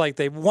books, it was like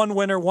they one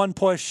winner, one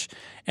push,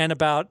 and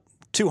about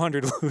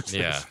 200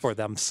 losers for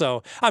them.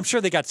 So I'm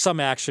sure they got some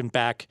action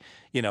back,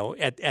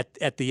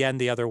 at the end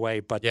the other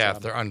way. But if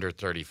they're under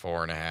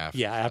 34.5.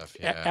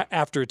 Yeah,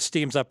 after it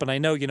steams up. And I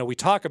know, we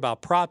talk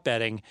about prop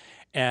betting,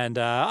 and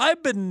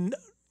I've been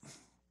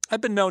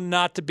known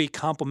not to be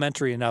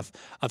complimentary enough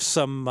of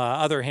some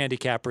other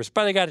handicappers.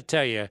 But I got to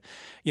tell you,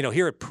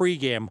 here at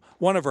Pregame,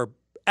 one of our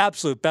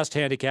absolute best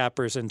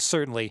handicappers and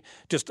certainly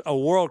just a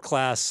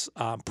world-class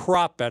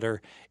prop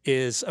bettor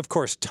is, of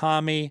course,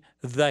 Tommy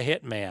the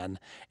Hitman.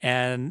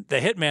 And the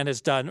Hitman has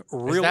done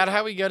really... Is that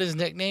how he got his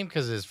nickname?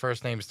 Because his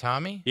first name's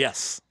Tommy?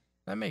 Yes.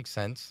 That makes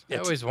sense. I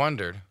always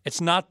wondered.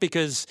 It's not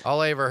because...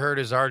 All I ever heard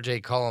is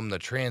RJ call him the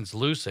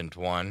translucent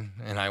one,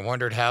 and I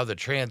wondered how the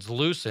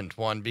translucent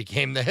one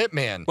became the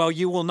Hitman. Well,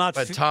 you will not...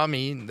 But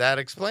Tommy, that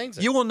explains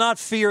it. You will not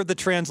fear the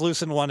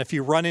translucent one if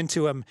you run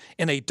into him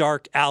in a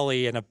dark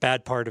alley in a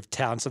bad part of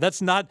town. So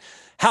that's not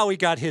how he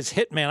got his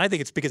Hitman. I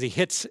think it's because he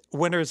hits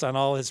winners on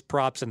all his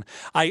props, and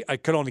I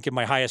could only give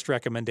my highest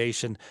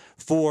recommendation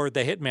for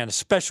the Hitman,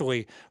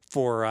 especially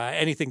for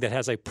anything that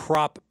has a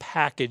prop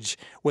package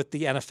with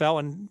the NFL.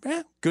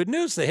 And good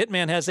news, the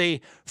Hitman has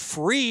a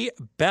free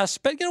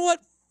best bet. You know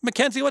what,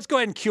 Mackenzie, let's go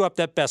ahead and cue up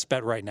that best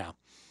bet right now.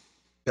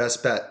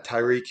 Best bet,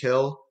 Tyreek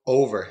Hill,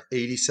 over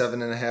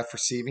 87.5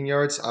 receiving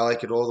yards. I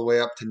like it all the way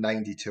up to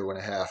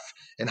 92.5.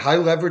 In high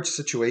leverage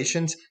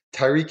situations,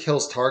 Tyreek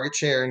Hill's target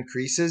share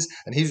increases,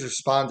 and he's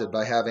responded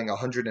by having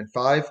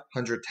 105,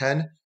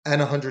 110, and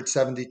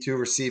 172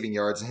 receiving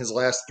yards in his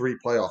last 3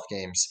 playoff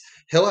games.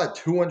 Hill had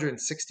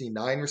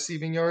 269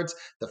 receiving yards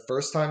the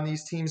first time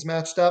these teams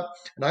matched up,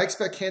 and I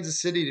expect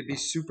Kansas City to be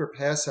super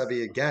pass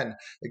heavy again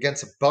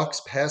against a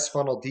Bucs pass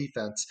funnel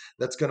defense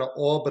that's going to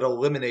all but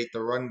eliminate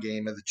the run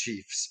game of the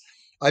Chiefs.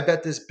 I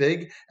bet this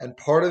big, and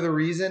part of the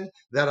reason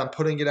that I'm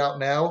putting it out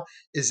now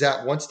is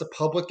that once the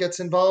public gets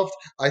involved,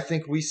 I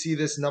think we see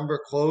this number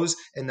close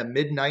in the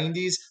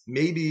mid-90s,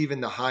 maybe even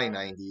the high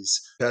 90s.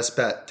 Best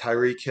bet,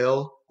 Tyreek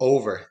Hill,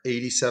 over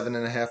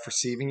 87.5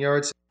 receiving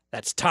yards.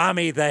 That's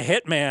Tommy the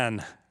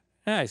Hitman.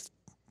 I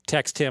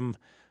text him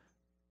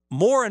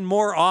more and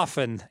more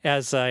often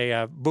as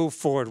I move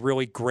forward.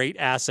 Really great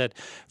asset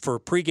for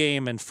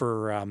pregame and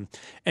for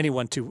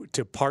anyone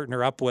to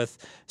partner up with.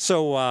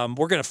 So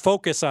we're going to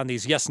focus on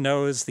these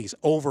yes-nos, these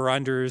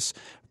over-unders,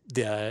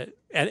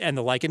 and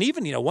the like. And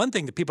even, one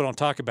thing that people don't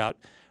talk about,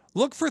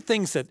 look for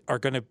things that are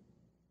going to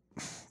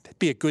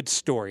be a good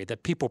story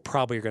that people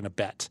probably are going to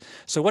bet.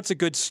 So what's a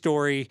good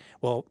story?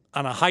 Well,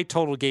 on a high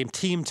total game,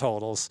 team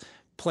totals,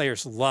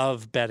 players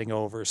love betting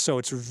over. So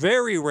it's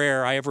very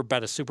rare I ever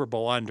bet a Super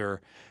Bowl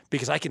under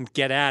because I can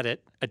get at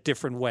it a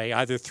different way,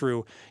 either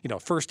through,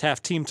 first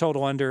half team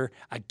total under,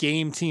 a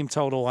game team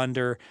total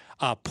under,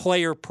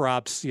 player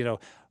props.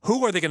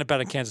 Who are they going to bet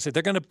on Kansas City?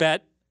 They're going to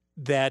bet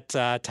that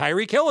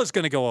Tyreek Hill is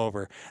going to go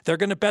over. They're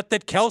going to bet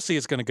that Kelsey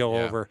is going to go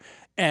over.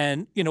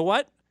 And you know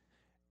what?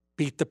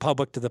 Beat the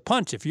public to the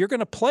punch. If you're going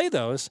to play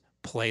those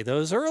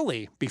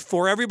early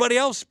before everybody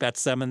else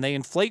bets them and they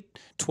inflate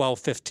 12,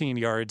 15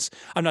 yards.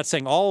 I'm not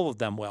saying all of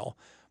them will,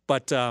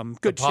 but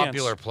good chance.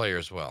 Popular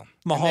players will.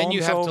 Mahomes and then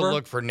you have over. to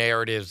look for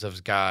narratives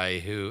of guy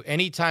who,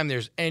 anytime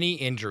there's any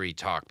injury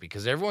talk,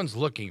 because everyone's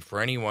looking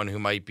for anyone who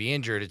might be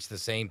injured, it's the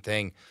same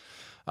thing.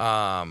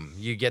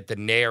 You get the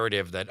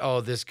narrative that,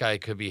 this guy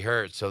could be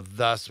hurt, so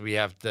thus we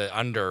have the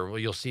under. Well,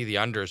 you'll see the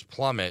unders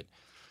plummet.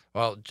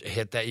 Well,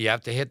 hit that. You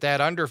have to hit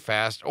that under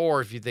fast, or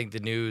if you think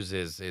the news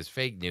is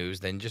fake news,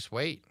 then just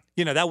wait.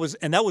 That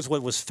was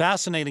what was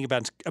fascinating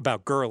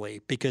about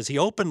Gurley, because he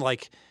opened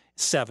like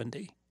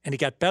 70 and he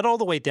got bet all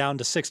the way down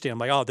to 60. I'm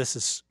like, this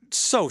is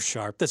so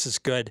sharp. This is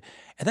good.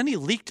 And then he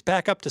leaked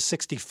back up to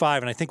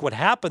 65. And I think what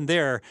happened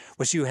there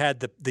was you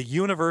had the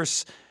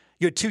universe.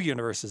 You had 2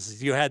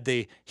 universes. You had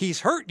the he's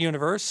hurt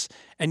universe,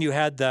 and you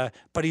had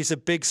but he's a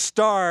big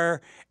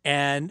star,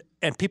 and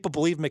people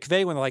believe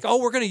McVay when they're like,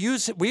 we're going to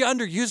use it. We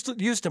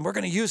used him. We're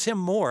going to use him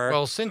more.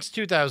 Well, since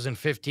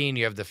 2015,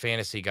 you have the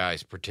fantasy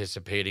guys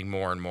participating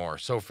more and more.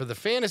 So for the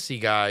fantasy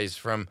guys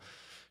from,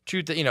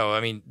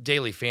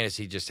 daily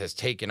fantasy just has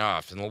taken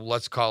off, and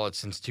let's call it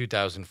since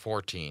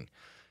 2014.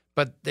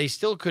 But they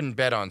still couldn't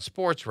bet on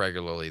sports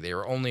regularly. They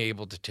were only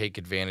able to take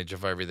advantage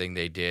of everything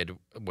they did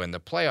when the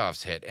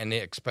playoffs hit, and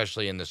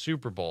especially in the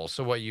Super Bowl.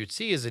 So what you'd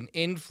see is an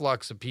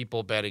influx of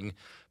people betting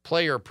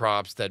player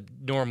props that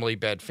normally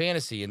bet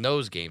fantasy in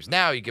those games.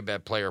 Now you can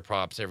bet player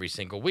props every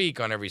single week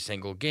on every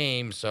single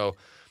game. So,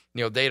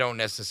 they don't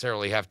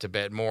necessarily have to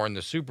bet more in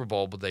the Super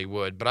Bowl, but they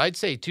would. But I'd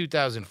say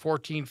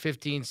 2014,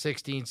 15,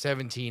 16,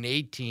 17,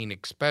 18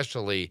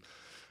 especially,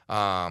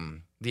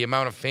 the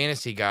amount of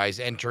fantasy guys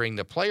entering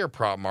the player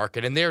prop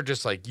market, and they're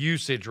just like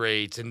usage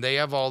rates, and they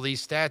have all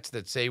these stats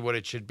that say what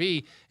it should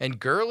be. And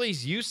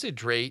Gurley's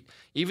usage rate,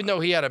 even though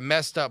he had a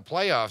messed up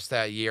playoffs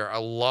that year, a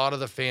lot of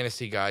the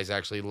fantasy guys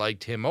actually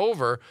liked him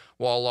over,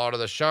 while a lot of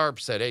the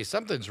sharps said, hey,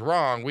 something's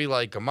wrong. We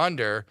like him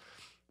under.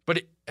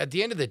 But at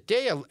the end of the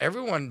day,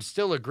 everyone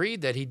still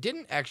agreed that he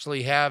didn't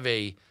actually have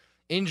a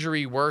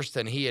injury worse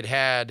than he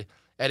had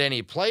at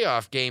any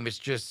playoff game. It's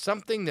just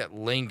something that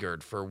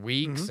lingered for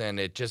weeks, and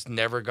it just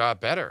never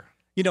got better.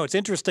 You know, it's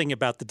interesting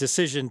about the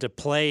decision to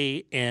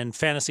play in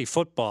fantasy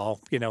football,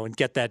 and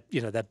get that,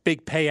 that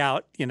big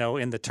payout,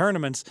 in the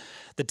tournaments,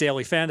 the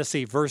daily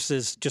fantasy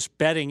versus just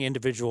betting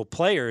individual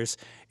players.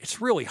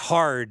 It's really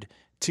hard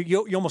to,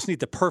 you almost need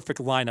the perfect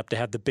lineup to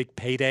have the big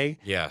payday.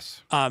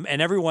 Yes.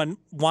 And everyone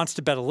wants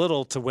to bet a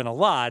little to win a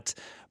lot.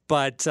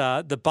 But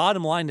the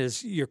bottom line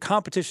is your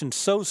competition's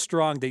so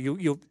strong that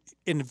you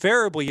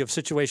invariably have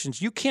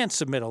situations you can't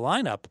submit a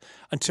lineup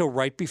until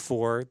right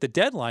before the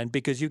deadline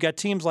because you got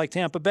teams like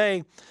Tampa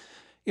Bay.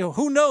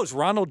 Who knows?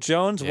 Ronald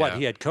Jones, Yeah.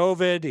 he had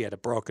COVID, he had a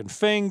broken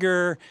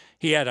finger,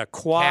 he had a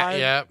quad.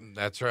 Yeah,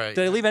 that's right.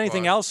 Did I leave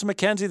anything Quad. else,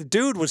 Mackenzie? The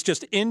dude was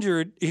just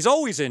injured. He's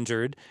always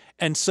injured.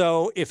 And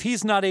so if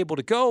he's not able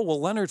to go,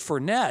 well, Leonard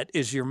Fournette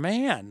is your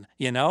man,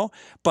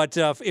 But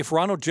if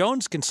Ronald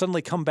Jones can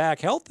suddenly come back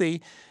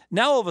healthy,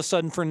 now all of a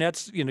sudden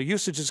Fournette's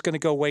usage is going to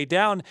go way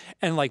down,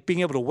 and like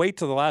being able to wait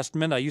till the last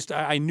minute.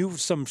 I knew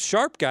some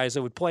sharp guys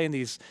that would play in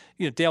these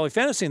daily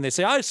fantasy, and they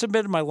say I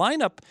submitted my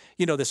lineup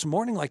this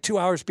morning like 2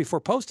 hours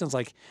before posting. It's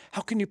like,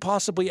 how can you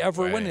possibly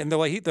ever win? Right. And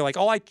they're like,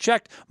 oh, I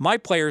checked, my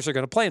players are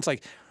going to play. And it's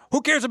like,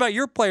 who cares about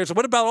your players?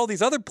 What about all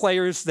these other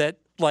players that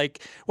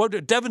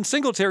Devin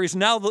Singletary's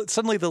now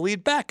suddenly the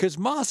lead back because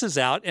Moss is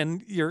out,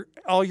 and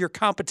all your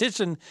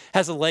competition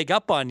has a leg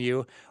up on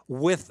you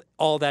with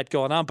all that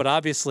going on. But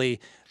obviously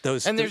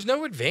there's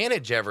no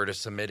advantage ever to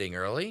submitting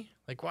early.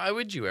 Like, why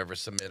would you ever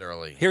submit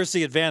early? Here's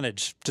the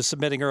advantage to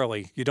submitting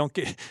early. You don't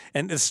get,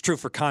 and this is true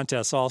for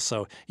contests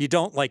also, you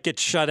don't get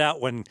shut out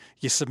when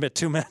you submit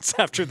 2 minutes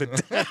after the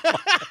deadline.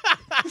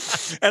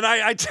 And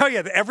I tell you,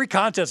 every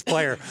contest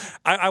player,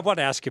 I want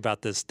to ask you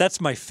about this. That's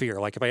my fear.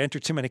 Like if I enter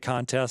too many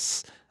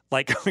contests,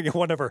 like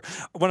one of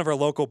our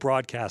local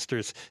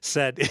broadcasters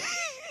said,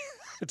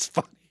 it's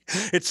funny.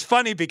 It's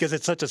funny because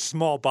it's such a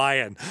small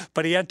buy-in,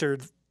 but he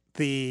entered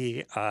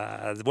the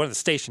one of the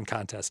station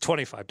contests,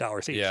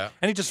 $25 each. Yeah.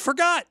 And he just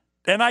forgot.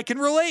 And I can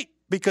relate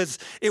because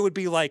it would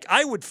be like,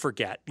 I would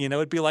forget,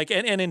 it'd be like,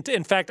 and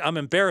in fact, I'm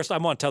embarrassed. I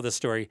want to tell this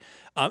story.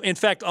 In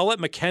fact, I'll let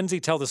Mackenzie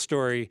tell the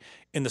story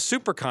in the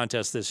super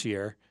contest this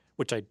year,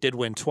 which I did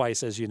win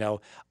twice, as you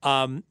know.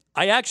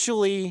 I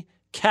actually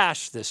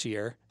cashed this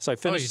year. So I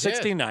finished you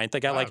did? 69th. I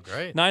got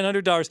Great.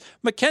 $900.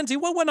 Mackenzie,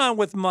 what went on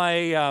with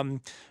my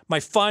my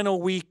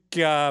final week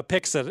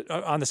picks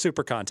on the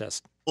super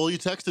contest? Well, you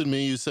texted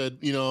me. You said,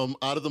 I'm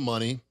out of the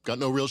money, got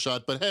no real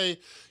shot. But hey,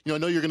 I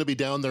know you're going to be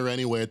down there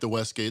anyway at the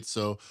Westgate.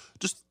 So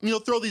just,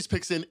 throw these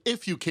picks in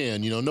if you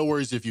can. No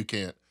worries if you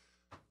can't.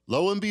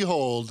 Lo and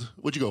behold,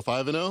 what'd you go,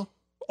 5-0?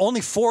 Only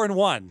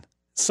 4-1.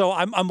 So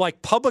I'm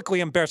like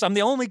publicly embarrassed. I'm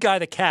the only guy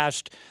that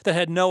cashed that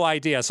had no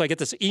idea. So I get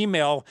this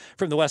email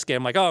from the Westgate.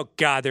 I'm like, oh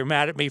God, they're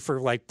mad at me for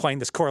playing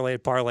this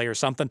correlated parlay or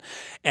something.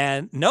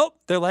 And nope,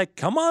 they're like,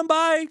 come on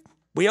by.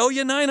 We owe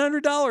you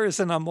 $900.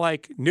 And I'm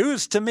like,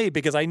 news to me,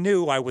 because I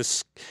knew I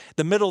was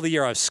the middle of the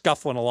year. I was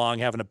scuffling along,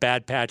 having a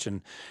bad patch,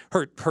 and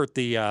hurt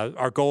the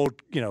our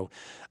gold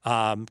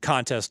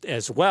contest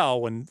as well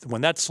when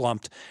that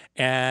slumped.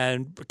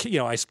 And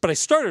but I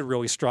started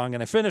really strong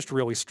and I finished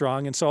really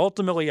strong, and so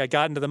ultimately I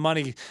got into the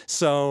money.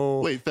 So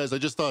wait, Fez, I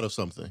just thought of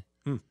something.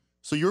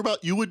 So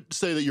you would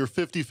say that you're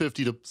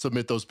 50-50 to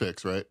submit those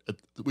picks, right? At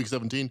week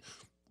 17,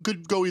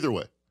 could go either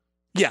way.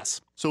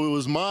 yes. So it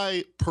was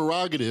my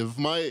prerogative,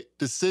 my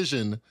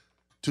decision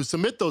to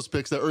submit those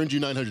picks that earned you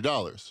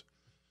 $900.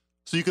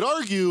 So you could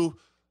argue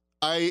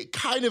I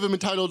kind of am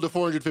entitled to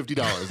 $450.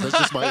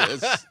 That's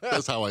just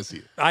that's how I see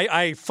it.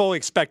 I fully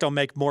expect I'll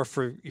make more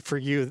for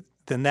you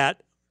than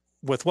that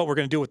with what we're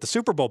going to do with the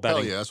Super Bowl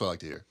betting. Oh yeah, that's what I like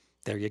to hear.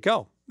 There you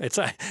go. It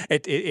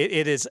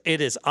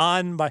is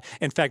on my.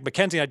 In fact,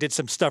 Mackenzie and I did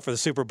some stuff for the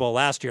Super Bowl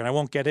last year, and I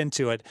won't get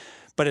into it.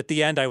 But at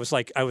the end, I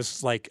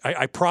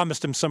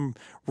promised him some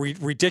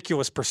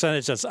ridiculous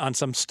percentage on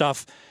some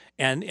stuff,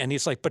 and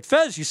he's like, "But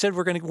Fez, you said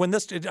we're going to win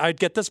this. I'd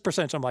get this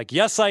percentage." I'm like,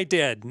 "Yes, I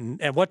did."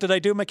 And what did I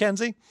do,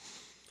 Mackenzie?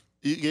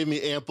 You gave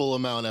me ample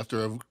amount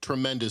after a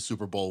tremendous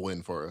Super Bowl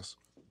win for us.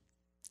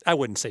 I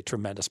wouldn't say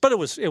tremendous, but it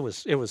was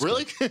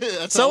Really? good.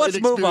 That's So how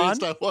let's move on.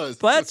 inexperienced I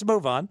was. Let's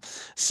move on.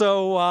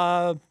 So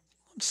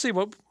let's see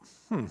what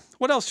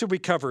else should we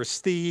cover?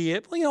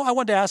 I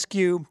wanted to ask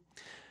you,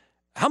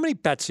 how many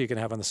bets are you going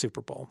to have on the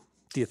Super Bowl?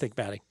 Do you think,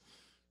 Matty?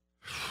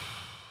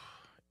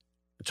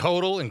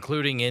 Total,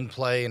 including in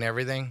play and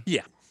everything?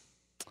 Yeah.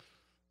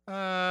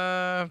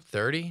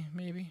 30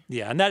 maybe.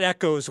 Yeah, and that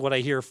echoes what I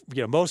hear.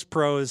 Most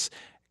pros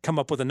come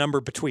up with a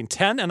number between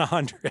 10 and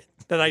 100.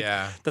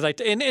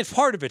 And it's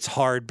part of it's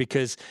hard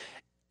because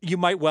you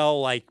might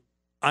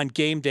on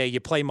game day you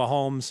play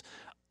Mahomes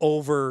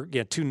over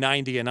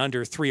 290 and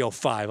under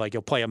 305. Like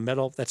you'll play a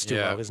middle. That's too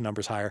low. His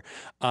number's higher.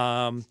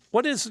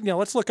 What is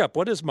let's look up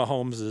what is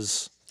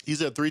Mahomes's.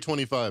 He's at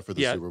 325 for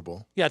the Super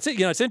Bowl. Yeah,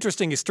 it's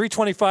interesting. He's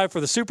 325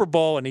 for the Super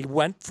Bowl, and he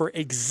went for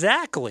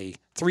exactly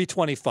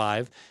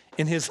 325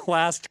 in his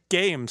last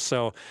game.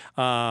 So,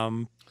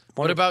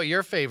 what about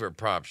your favorite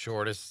prop?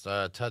 Shortest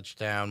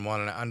touchdown,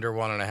 under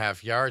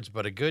 1.5 yards,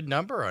 but a good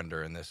number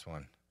under in this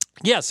one.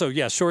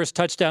 Shores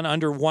touchdown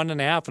under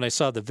 1.5, and I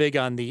saw the vig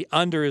on the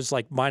under is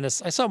like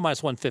minus. I saw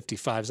minus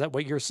 155. Is that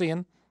what you're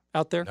seeing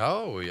out there?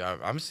 No,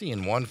 I'm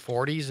seeing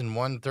 140s and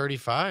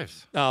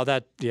 135s. Oh,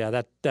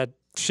 that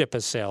ship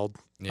has sailed.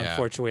 Yeah.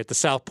 Unfortunately, at the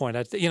South Point,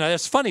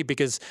 it's funny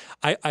because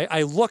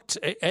I looked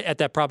at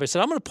that prop. I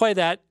said I'm going to play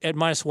that at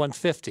minus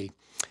 150,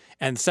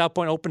 and South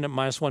Point opened at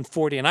minus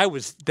 140, and I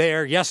was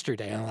there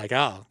yesterday, and I'm like,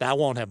 oh, that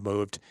won't have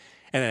moved,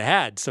 and it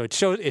had. So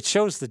it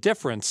shows the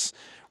difference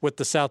with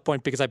the South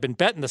Point because I've been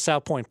betting the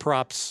South Point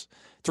props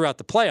throughout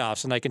the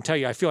playoffs, and I can tell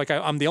you, I feel like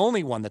I'm the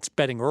only one that's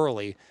betting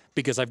early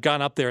because I've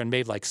gone up there and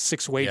made like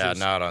 6 wagers. Yeah,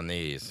 not on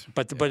these.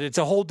 But it's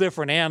a whole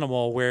different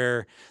animal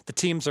where the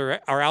teams are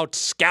out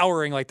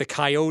scouring like the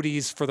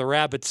coyotes for the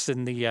rabbits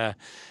and the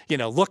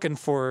looking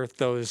for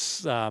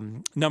those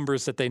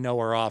numbers that they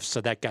know are off.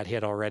 So that got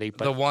hit already.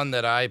 But the one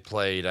that I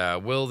played,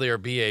 will there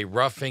be a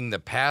roughing the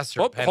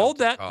passer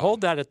penalty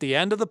hold that at the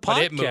end of the podcast.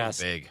 But it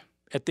moved big.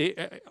 At the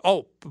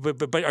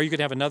but are you going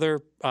to have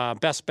another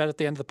best bet at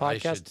the end of the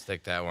podcast? I should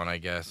stick that one, I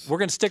guess. We're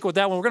going to stick with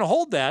that one. We're going to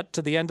hold that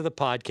to the end of the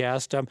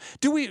podcast.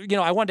 Do we?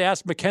 I wanted to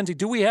ask Mackenzie,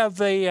 do we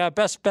have a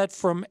best bet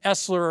from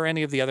Essler or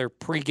any of the other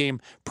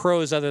pregame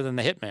pros other than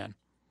the Hitman?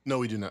 No,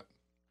 we do not.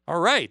 All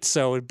right.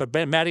 So, but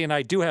Maddie and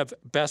I do have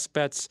best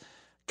bets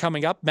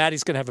coming up.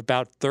 Maddie's going to have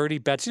about 30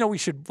 bets. We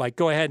should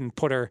go ahead and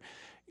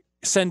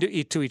send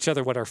to each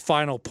other what our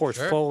final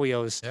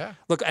portfolios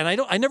look. And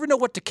I never know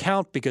what to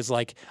count because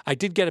I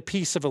did get a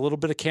piece of a little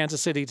bit of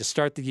Kansas City to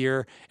start the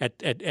year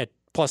at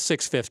plus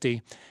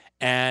 650.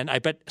 And I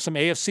bet some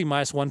AFC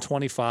minus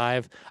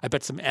 125. I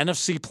bet some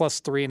NFC plus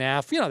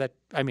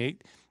 3.5.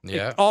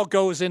 It all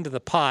goes into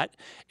the pot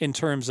in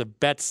terms of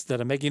bets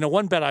that I'm making.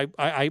 One bet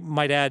I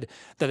might add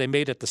that I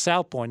made at the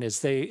South Point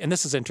is and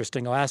this is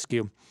interesting. I'll ask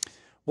you,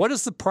 what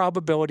is the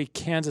probability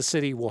Kansas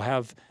City will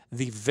have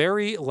the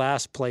very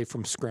last play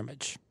from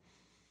scrimmage?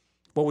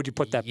 What would you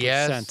put that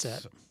percent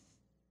at?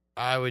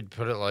 I would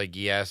put it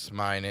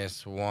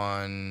minus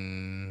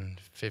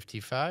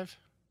 155.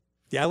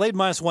 Yeah, I laid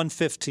minus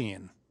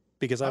 115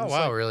 because I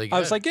was really good.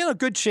 I was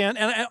good chance.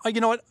 And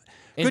you know what?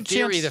 In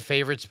theory, the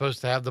favorite's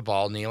supposed to have the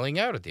ball kneeling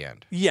out at the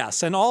end.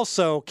 Yes, and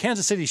also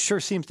Kansas City sure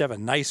seems to have a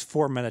nice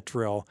 4-minute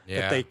drill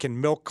that they can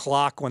milk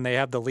clock when they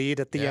have the lead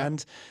at the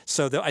end.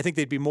 So I think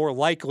they'd be more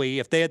likely,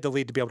 if they had the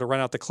lead, to be able to run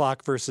out the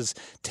clock versus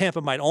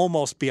Tampa might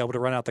almost be able to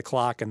run out the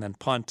clock and then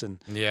punt and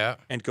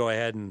go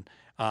ahead and.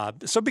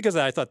 So because of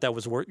that, I thought that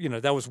was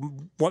that was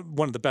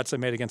one of the bets I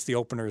made against the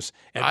openers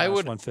at minus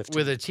 150.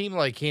 With a team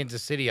like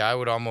Kansas City, I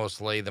would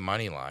almost lay the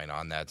money line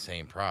on that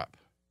same prop.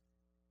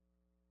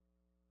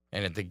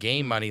 And at the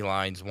game money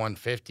line's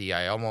 150,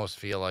 I almost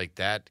feel like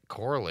that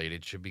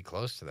correlated should be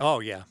close to that.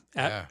 Oh, yeah.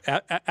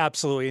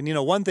 Absolutely.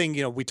 And, one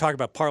thing, we talk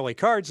about parlay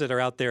cards that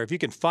are out there. If you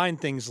can find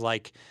things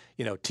like,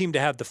 team to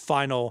have the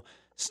final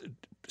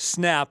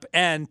snap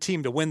and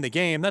team to win the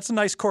game, that's a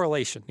nice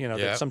correlation,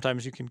 that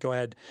sometimes you can go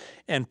ahead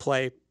and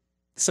play.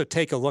 So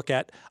take a look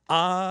at.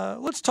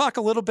 Let's talk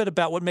a little bit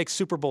about what makes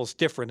Super Bowls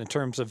different in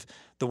terms of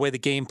the way the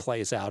game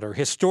plays out or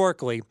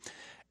historically.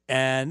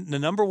 And the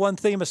number one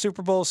theme of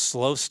Super Bowl is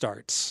slow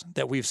starts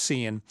that we've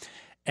seen.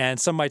 And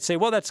some might say,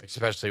 well, that's...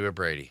 Especially with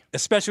Brady.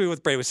 Especially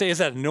with Brady. We say, is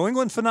that a New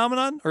England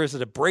phenomenon or is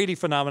it a Brady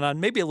phenomenon?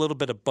 Maybe a little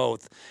bit of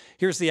both.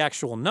 Here's the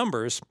actual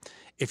numbers.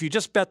 If you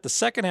just bet the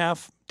second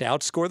half to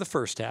outscore the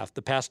first half,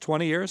 the past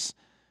 20 years,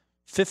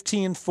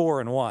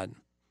 15-4-1.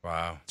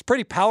 Wow. It's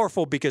pretty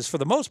powerful because for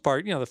the most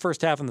part, the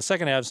first half and the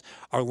second halves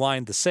are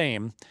lined the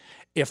same.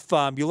 If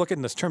you look at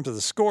in terms of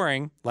the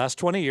scoring, last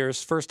 20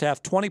 years, first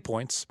half, 20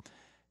 points.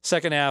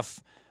 Second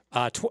half,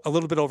 a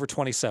little bit over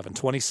 27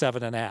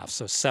 and a half.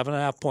 So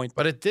 7.5 points.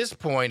 But at this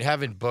point,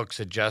 having books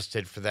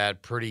adjusted for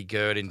that pretty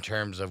good in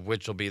terms of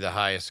which will be the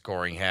highest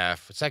scoring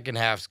half. Second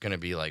half's going to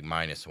be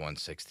minus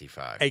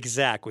 165.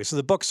 Exactly. So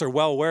the books are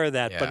well aware of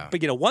that. Yeah.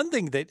 But one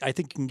thing that I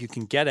think you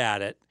can get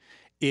at it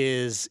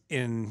is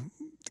in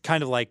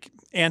kind of like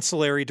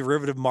ancillary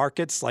derivative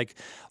markets, like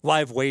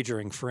live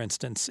wagering, for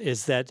instance,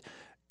 is that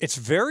it's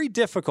very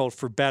difficult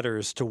for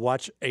bettors to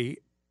watch a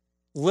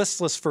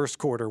listless first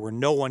quarter where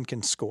no one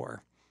can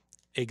score.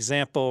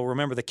 Example,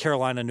 remember the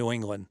Carolina-New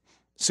England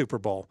Super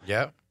Bowl.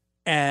 Yeah.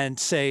 And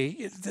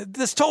say,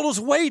 this total's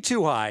way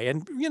too high.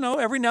 And,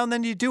 every now and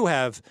then you do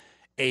have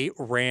a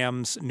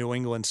Rams-New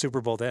England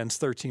Super Bowl that ends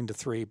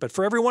 13-3. But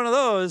for every one of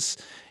those,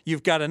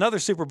 you've got another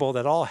Super Bowl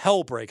that all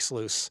hell breaks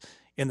loose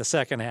in the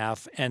second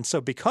half. And so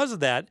because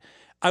of that,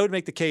 I would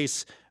make the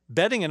case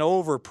betting an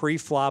over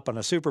pre-flop on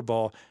a Super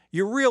Bowl,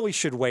 you really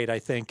should wait, I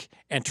think,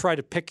 and try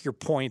to pick your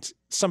points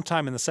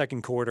sometime in the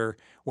second quarter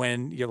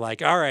when you're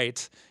like, all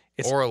right.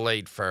 Or a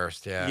late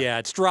first, yeah. Yeah,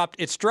 it's dropped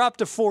to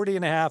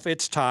 40.5.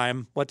 It's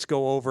time. Let's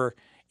go over,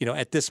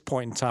 at this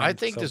point in time. I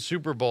think the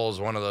Super Bowl is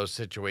one of those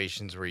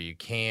situations where you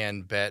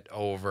can bet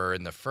over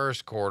in the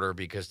first quarter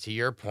because, to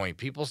your point,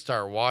 people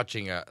start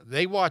watching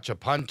they watch a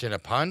punt and a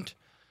punt,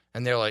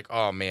 and they're like,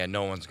 oh, man,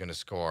 no one's going to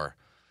score.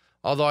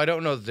 Although I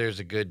don't know that there's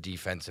a good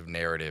defensive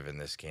narrative in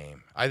this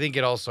game. I think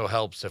it also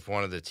helps if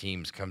one of the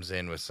teams comes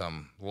in with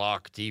some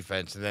lock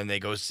defense and then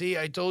they go, see,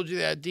 I told you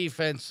that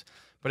defense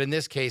But in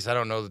this case, I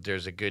don't know that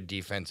there's a good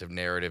defensive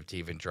narrative to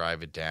even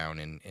drive it down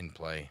in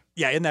play.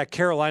 Yeah, in that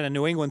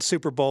Carolina-New England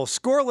Super Bowl,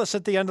 scoreless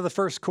at the end of the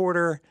first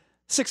quarter,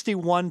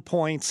 61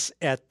 points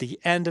at the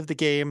end of the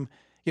game.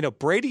 You know,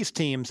 Brady's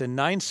teams in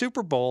 9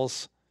 Super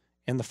Bowls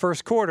in the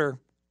first quarter,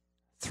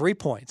 3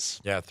 points.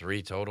 Yeah,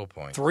 3 total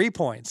points. 3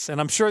 points. And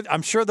I'm sure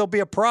there'll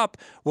be a prop.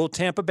 Will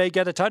Tampa Bay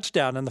get a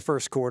touchdown in the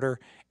first quarter?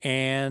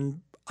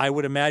 And I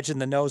would imagine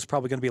the no is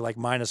probably going to be like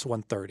minus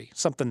 130.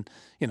 Something,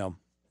 you know,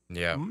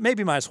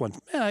 maybe minus 1.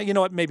 You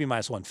know what? Maybe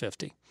minus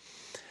 150.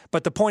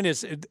 But the point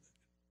is,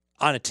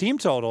 on a team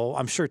total,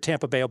 I'm sure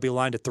Tampa Bay will be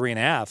lined at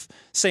 3.5.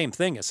 Same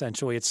thing,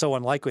 essentially. It's so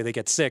unlikely they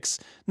get 6.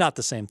 Not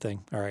the same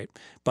thing, all right.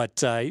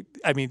 But, I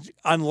mean,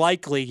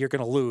 unlikely you're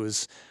going to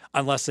lose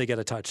unless they get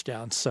a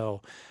touchdown.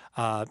 So,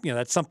 you know,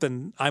 that's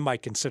something I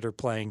might consider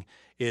playing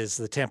is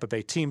the Tampa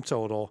Bay team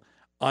total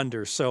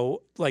under.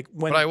 So, like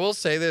when... But I will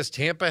say this,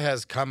 Tampa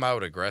has come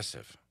out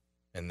aggressive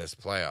in this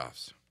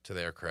playoffs, to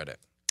their credit.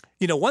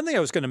 You know, one thing I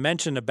was going to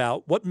mention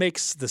about what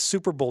makes the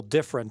Super Bowl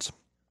different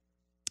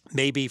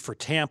maybe for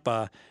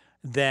Tampa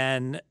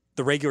than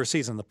the regular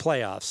season, the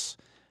playoffs.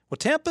 Well,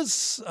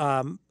 Tampa's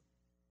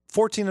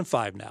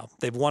 14-5 now.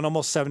 They've won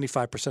almost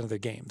 75% of their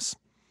games.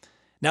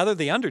 Now they're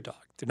the underdog.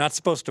 They're not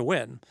supposed to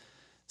win.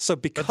 So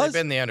because But they've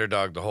been the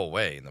underdog the whole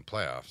way in the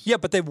playoffs. Yeah,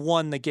 but they've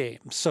won the game.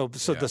 So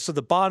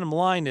the bottom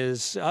line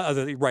is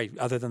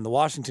other than the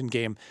Washington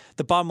game,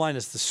 the bottom line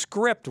is the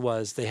script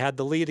was they had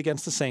the lead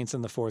against the Saints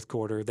in the fourth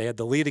quarter. They had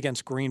the lead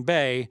against Green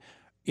Bay.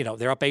 You know,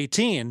 they're up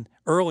 18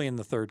 early in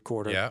the third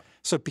quarter. Yeah.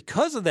 So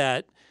because of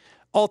that,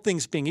 all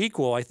things being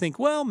equal, I think,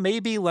 well,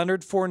 maybe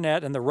Leonard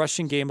Fournette and the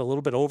rushing game a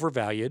little bit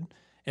overvalued,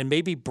 and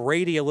maybe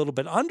Brady a little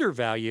bit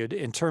undervalued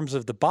in terms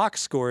of the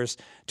box scores,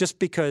 just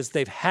because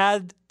they've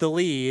had the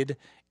lead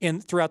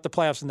throughout the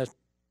playoffs, and that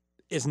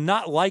is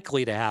not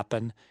likely to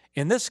happen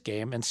in this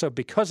game. And so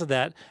because of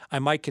that, I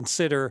might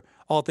consider,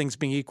 all things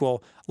being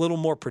equal, a little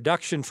more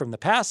production from the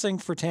passing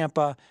for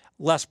Tampa,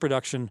 less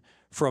production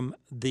from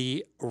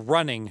the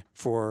running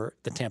for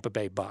the Tampa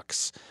Bay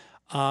Bucks.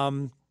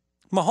 Mahomes,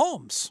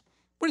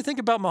 what do you think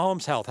about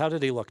Mahomes' health? How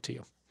did he look to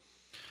you?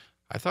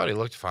 I thought he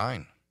looked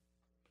fine.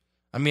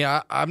 I mean,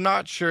 I'm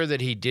not sure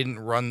that he didn't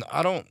run.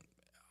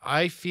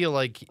 I feel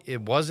like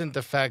it wasn't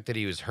the fact that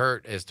he was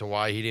hurt as to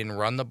why he didn't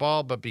run the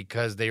ball, but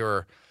because they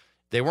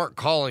weren't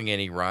calling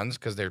any runs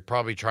because they're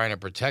probably trying to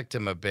protect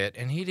him a bit,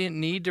 and he didn't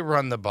need to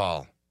run the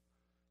ball.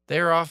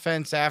 Their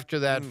offense after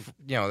that,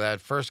 that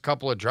first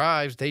couple of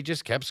drives, they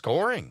just kept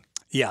scoring.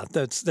 Yeah,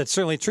 that's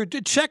certainly true.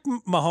 Check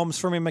Mahomes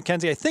for me,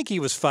 Mackenzie. I think he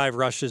was 5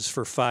 rushes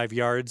for 5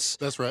 yards.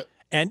 That's right.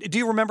 And do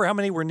you remember how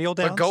many were kneel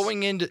downs? But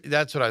going into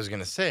that's what I was going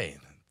to say.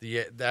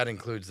 That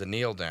includes the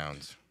kneel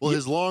downs. Well,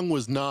 his long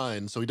was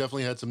 9, so he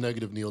definitely had some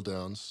negative kneel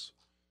downs.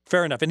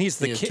 Fair enough. And he's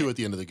the king. 2 at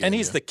the end of the game. And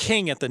he's the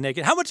king at the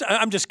negative. How much?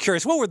 I'm just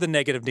curious. What were the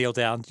negative kneel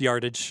down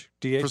yardage?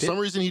 For some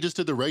reason, he just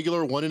did the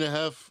regular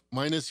 1.5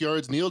 minus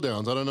yards kneel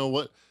downs. I don't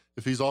know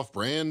if he's off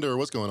brand or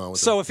what's going on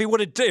with him. So if he would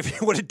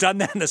have done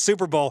that in the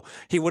Super Bowl,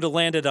 he would have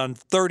landed on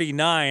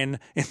 39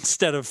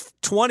 instead of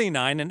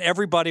 29, and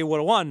everybody would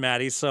have won,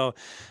 Matty. So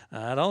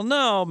I don't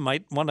know.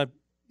 Might want to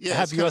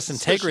have U.S.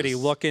 Integrity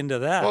look into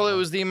that. Well, it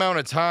was the amount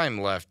of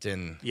time left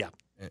in. Yeah.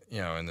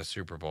 In the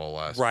Super Bowl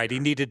last year. He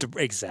needed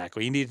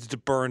to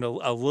burn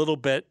a little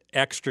bit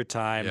extra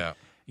time.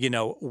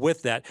 Yeah.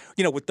 With that,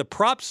 with the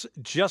props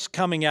just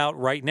coming out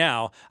right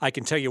now, I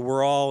can tell you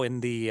we're all in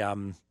the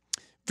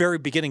very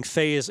beginning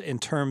phase in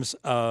terms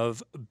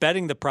of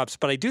betting the props.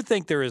 But I do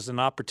think there is an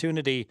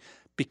opportunity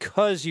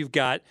because you've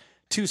got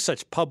 2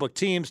 such public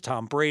teams,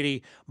 Tom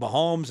Brady,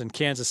 Mahomes, and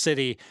Kansas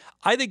City.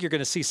 I think you're going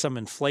to see some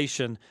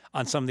inflation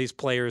on some of these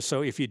players.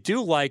 So if you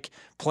do like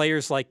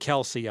players like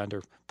Kelsey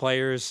under,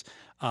 players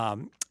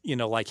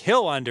like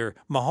Hill under,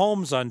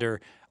 Mahomes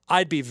under,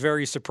 I'd be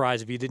very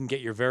surprised if you didn't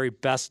get your very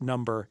best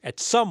number at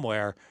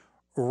somewhere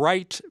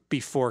right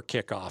before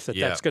kickoff.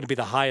 That's going to be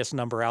the highest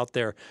number out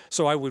there.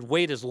 So I would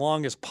wait as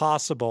long as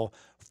possible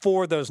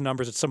for those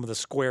numbers at some of the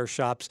square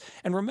shops.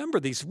 And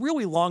remember, these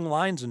really long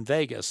lines in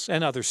Vegas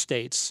and other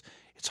states,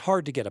 it's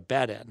hard to get a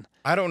bet in.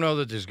 I don't know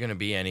that there's going to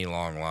be any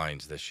long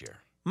lines this year.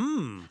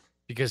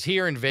 Because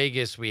here in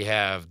Vegas, we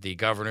have the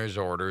governor's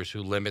orders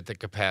who limit the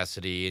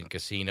capacity in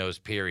casinos,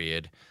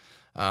 period,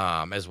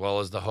 as well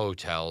as the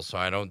hotels.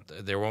 So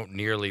there won't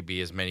nearly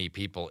be as many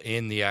people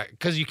in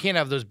because you can't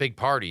have those big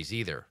parties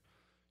either.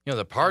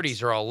 The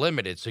parties are all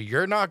limited, so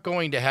you're not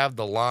going to have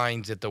the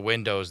lines at the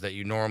windows that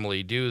you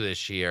normally do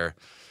this year.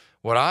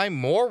 What I'm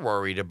more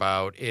worried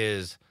about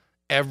is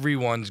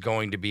everyone's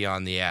going to be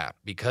on the app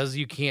because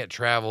you can't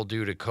travel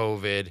due to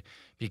COVID,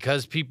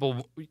 because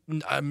people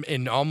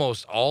in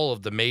almost all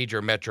of the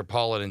major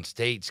metropolitan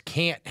states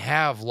can't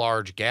have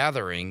large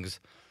gatherings.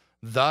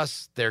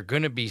 Thus, they're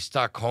going to be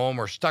stuck home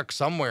or stuck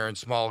somewhere in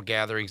small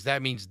gatherings.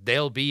 That means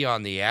they'll be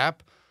on the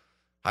app.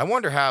 I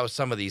wonder how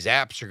some of these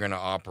apps are going to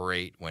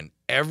operate when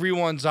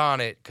everyone's on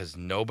it because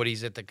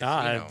nobody's at the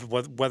casino.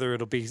 Whether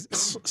it'll be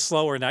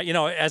slow or not.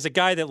 As a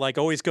guy that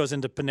always goes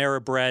into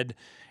Panera Bread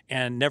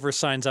and never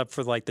signs up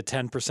for the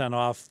 10%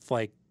 off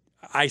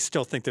I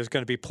still think there's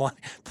going to be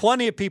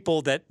plenty of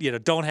people that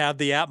don't have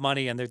the app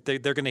money, and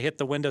they're going to hit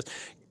the windows.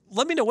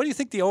 Let me know, what do you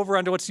think the over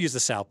under? Let's use the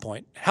South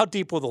Point. How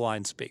deep will the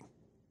lines be?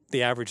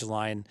 The average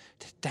line,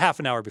 half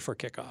an hour before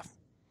kickoff.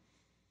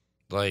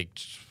 Like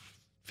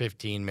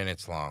 15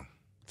 minutes long.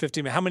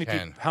 15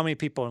 minutes. How many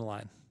people in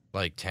line?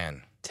 Like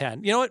 10.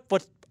 10. You know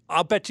what?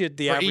 I'll bet you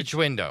the average. Each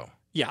window.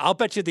 Yeah, I'll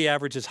bet you the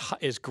average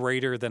is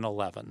greater than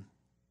 11.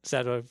 Is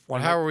that a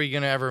one? How are we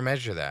going to ever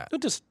measure that? We'll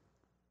just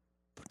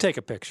take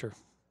a picture.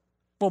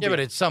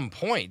 But at some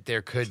point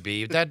there could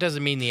be. That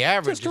doesn't mean the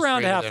average just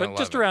around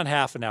is around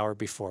half an hour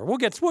before. We'll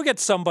get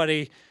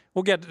somebody.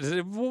 We'll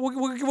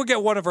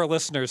get one of our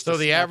listeners. So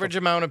the average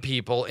amount of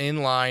people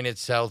in line at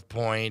South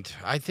Point,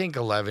 I think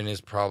 11 is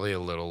probably a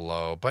little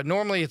low, but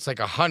normally it's like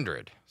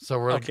 100. So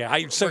we're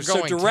okay. So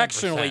going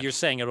directionally, 10%. You're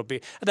saying it'll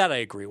be that. I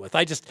agree with.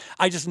 I just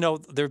know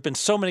there have been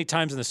so many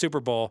times in the Super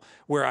Bowl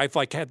where I've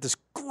had this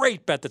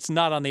great bet that's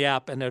not on the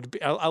app, and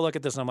I look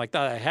at this and I'm like,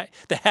 the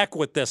heck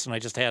with this, and I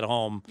just head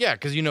home. Yeah,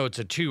 because it's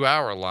a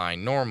 2-hour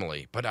line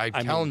normally, but I'm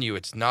telling you,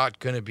 it's not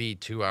going to be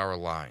 2-hour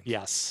line.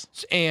 Yes,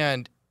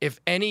 and if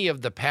any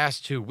of the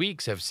past 2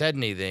 weeks have said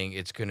anything,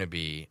 it's going to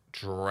be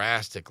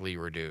drastically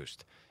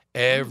reduced.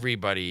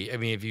 Everybody,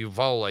 if you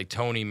follow like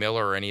Tony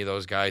Miller or any of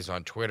those guys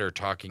on Twitter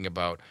talking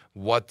about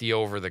what the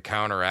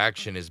over-the-counter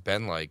action has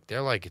been like,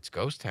 they're like, it's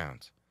ghost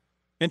towns.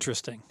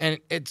 Interesting. And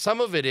some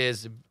of it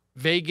is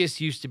Vegas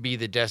used to be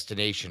the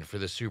destination for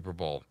the Super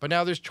Bowl, but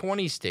now there's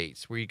 20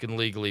 states where you can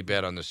legally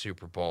bet on the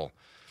Super Bowl.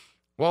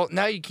 Well,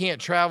 now you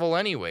can't travel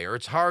anyway, or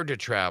it's hard to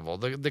travel.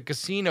 The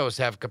casinos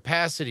have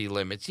capacity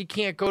limits. You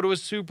can't go to a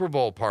Super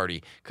Bowl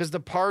party because the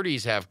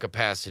parties have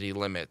capacity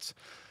limits.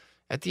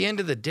 At the end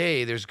of the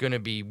day, there's going to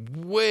be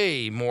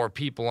way more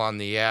people on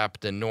the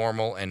app than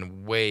normal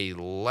and way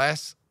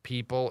less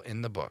people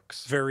in the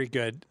books. Very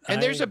good.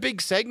 And there's a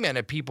big segment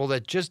of people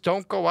that just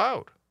don't go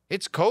out.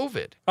 It's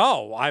COVID.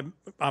 Oh,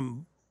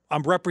 I'm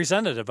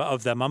representative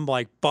of them. I'm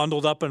like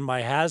bundled up in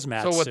my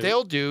hazmat suit. So what suit.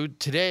 they'll do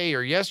today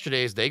or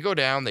yesterday is they go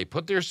down, they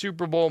put their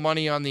Super Bowl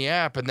money on the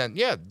app, and then,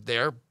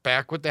 they're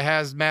back with the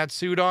hazmat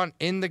suit on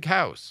in the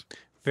house.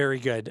 Very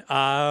good.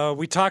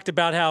 We talked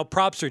about how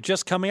props are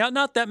just coming out.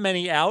 Not that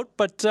many out,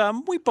 but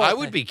we both. I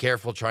would be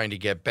careful trying to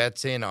get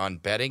bets in on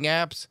betting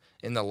apps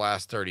in the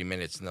last 30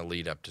 minutes in the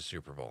lead up to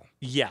Super Bowl.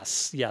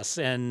 Yes.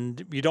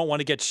 And you don't want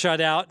to get shut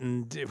out,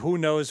 and who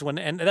knows when.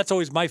 And that's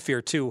always my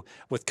fear too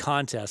with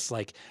contests.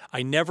 Like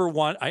I never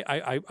want.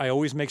 I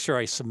always make sure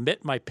I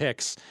submit my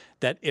picks.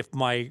 That if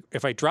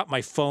I drop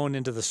my phone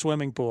into the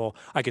swimming pool,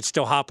 I could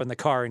still hop in the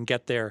car and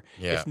get there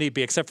if need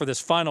be. Except for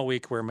this final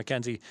week where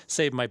Mackenzie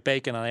saved my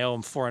bacon and I owe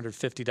him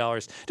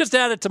 $450. Just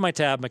add it to my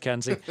tab,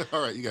 Mackenzie.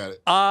 All right, you got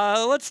it.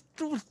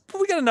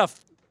 We got enough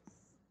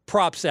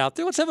props out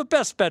there. Let's have a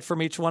best bet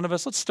from each one of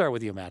us. Let's start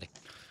with you, Matty.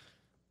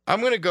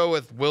 I'm going to go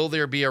with, will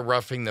there be a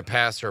roughing the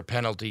passer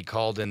penalty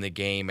called in the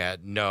game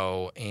at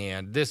no?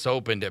 And this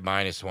opened at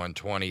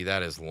 -120.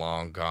 That is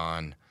long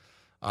gone.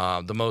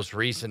 The most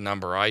recent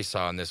number I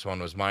saw in this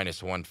one was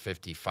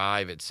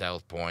 -155 at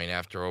South Point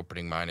after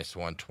opening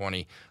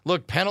 -120.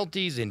 Look,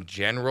 penalties in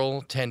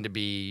general tend to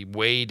be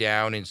way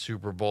down in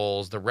Super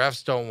Bowls. The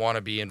refs don't want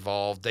to be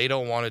involved. They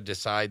don't want to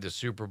decide the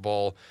Super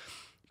Bowl.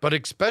 But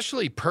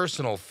especially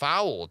personal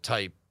foul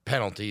type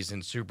penalties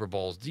in Super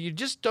Bowls, you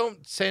just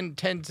don't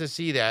tend to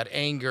see that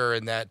anger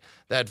and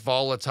that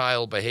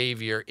volatile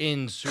behavior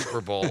in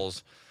Super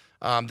Bowls.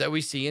 That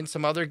we see in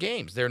some other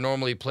games. They're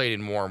normally played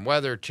in warm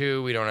weather,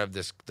 too. We don't have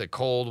the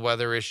cold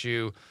weather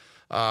issue,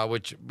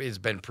 which has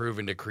been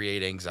proven to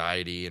create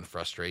anxiety and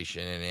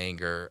frustration and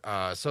anger.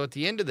 So at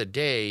the end of the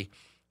day,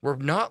 we're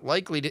not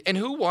likely to – and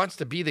who wants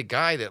to be the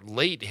guy that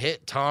late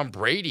hit Tom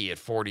Brady at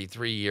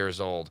 43 years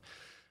old?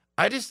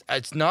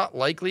 It's not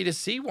likely to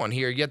see one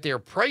here, yet they're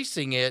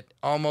pricing it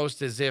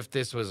almost as if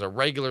this was a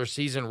regular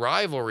season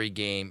rivalry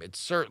game. It's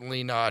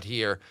certainly not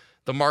here.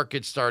 The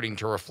market's starting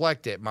to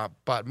reflect it.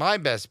 But my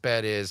best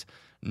bet is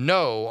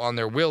no on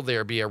will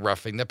there be a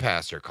roughing the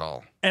passer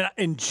call. And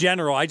in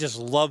general, I just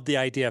love the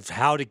idea of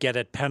how to get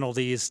at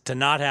penalties to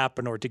not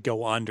happen or to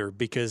go under,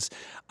 because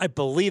I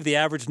believe the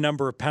average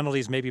number of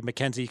penalties, maybe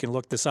Mackenzie, you can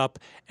look this up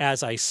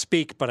as I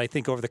speak, but I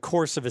think over the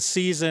course of a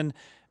season,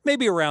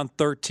 maybe around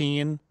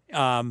 13.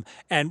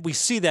 And we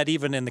see that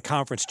even in the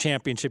conference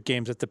championship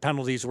games that the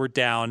penalties were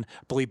down.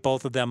 I believe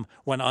both of them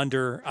went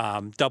under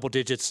double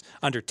digits,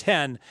 under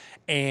 10.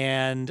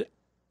 And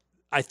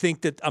I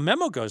think that a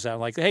memo goes out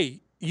like, hey,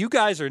 you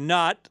guys are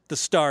not the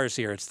stars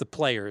here. It's the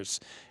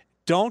players.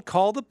 Don't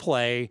call the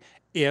play.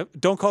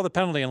 Don't call the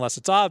penalty unless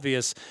it's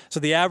obvious. So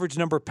the average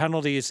number of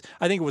penalties,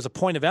 I think it was a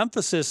point of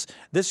emphasis.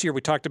 This year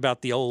we talked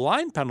about the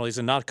O-line penalties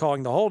and not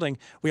calling the holding.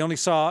 We only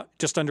saw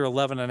just under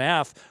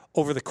 11.5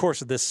 over the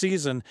course of this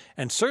season,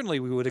 and certainly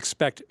we would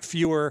expect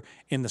fewer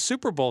in the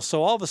Super Bowl.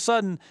 So all of a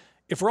sudden,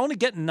 if we're only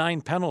getting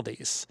 9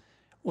 penalties,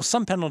 well,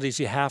 some penalties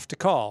you have to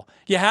call.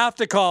 You have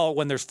to call it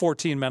when there's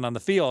 14 men on the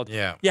field.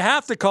 Yeah. You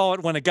have to call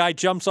it when a guy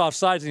jumps off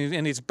sides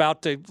and he's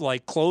about to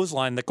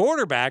clothesline the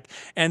quarterback.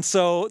 And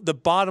so the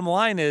bottom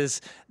line is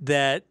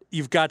that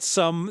you've got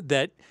some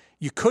that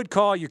you could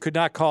call, you could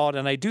not call it.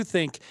 And I do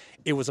think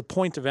it was a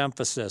point of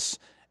emphasis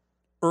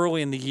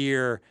early in the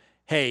year.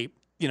 Hey,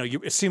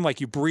 it seemed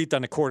like you breathed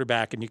on a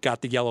quarterback and you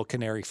got the yellow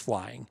canary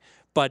flying.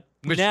 But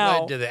which now,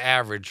 led to the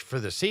average for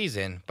the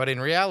season. But in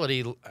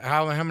reality,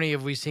 how many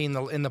have we seen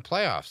in the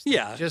playoffs?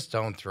 Yeah. Just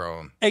don't throw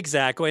them.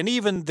 Exactly. And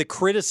even the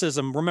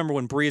criticism, remember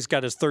when Breeze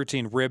got his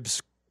 13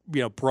 ribs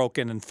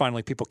broken and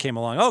finally people came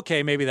along,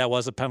 okay, maybe that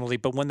was a penalty.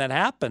 But when that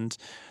happened,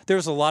 there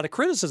was a lot of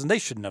criticism. They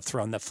shouldn't have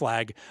thrown the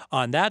flag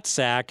on that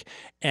sack.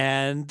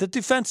 And the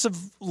defensive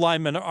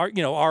linemen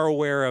are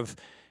aware of,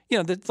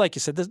 that, like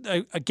you said,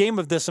 a game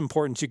of this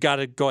importance, you got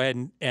to go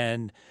ahead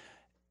and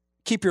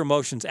keep your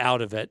emotions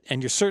out of it.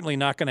 And you're certainly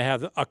not going to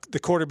have the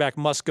quarterback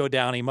must go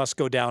down. He must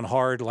go down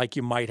hard like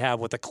you might have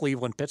with a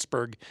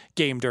Cleveland-Pittsburgh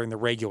game during the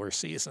regular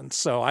season.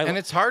 And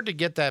it's hard to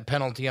get that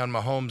penalty on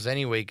Mahomes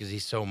anyway because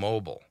he's so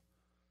mobile.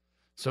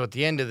 So at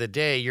the end of the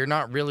day, you're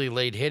not really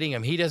late hitting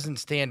him. He doesn't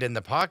stand in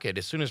the pocket.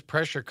 As soon as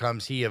pressure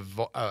comes, he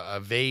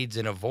evades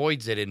and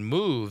avoids it and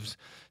moves.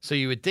 So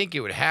you would think it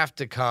would have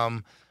to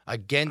come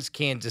against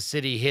Kansas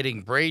City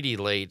hitting Brady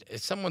late.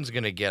 If someone's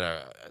going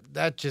to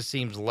that just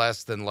seems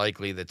less than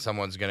likely that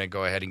someone's going to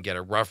go ahead and get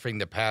a roughing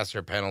the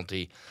passer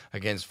penalty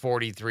against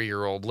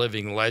 43-year-old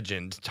living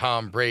legend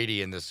Tom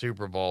Brady in the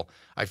Super Bowl.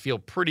 I feel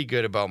pretty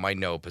good about my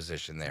no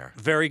position there.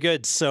 Very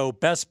good. So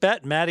best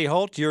bet, Matty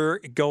Holt, you're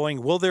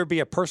going, will there be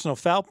a personal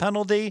foul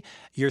penalty?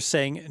 You're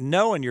saying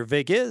no, and your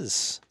VIG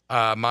is?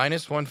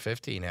 Minus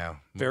 150 now.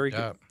 Very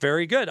good.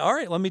 Very good. All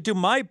right, let me do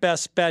my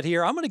best bet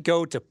here. I'm going to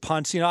go to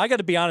punts. I got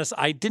to be honest,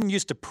 I didn't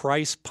used to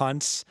price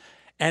punts,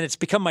 and it's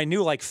become my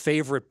new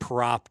favorite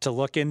prop to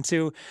look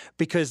into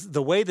because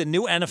the way the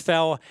new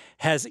NFL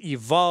has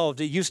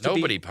evolved, it used to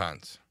Nobody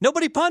punts.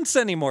 Nobody punts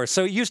anymore.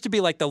 So it used to be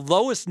like the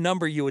lowest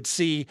number you would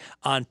see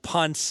on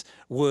punts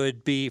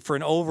would be for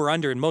an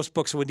over-under, and most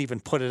books wouldn't even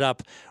put it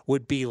up,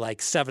 would be like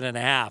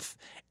 7.5.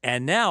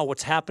 And now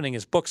what's happening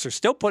is books are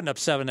still putting up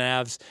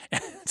 7.5s.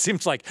 It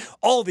seems like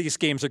all these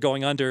games are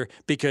going under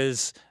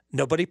because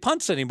nobody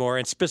punts anymore.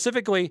 And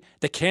specifically,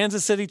 the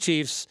Kansas City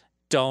Chiefs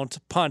don't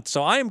punt.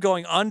 So I am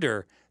going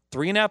under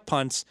 3.5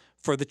 punts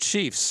for the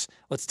Chiefs.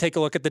 Let's take a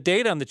look at the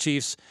data on the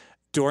Chiefs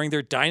during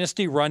their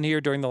dynasty run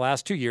here during the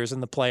last 2 years in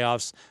the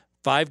playoffs.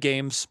 5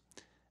 games.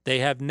 They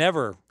have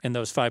never, in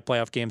those 5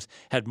 playoff games,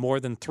 had more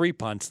than 3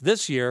 punts.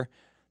 This year,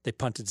 they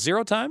punted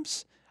 0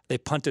 times. They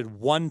punted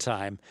 1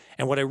 time.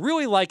 And what I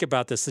really like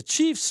about this, the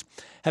Chiefs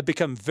have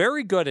become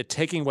very good at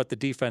taking what the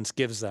defense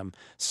gives them.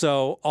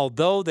 So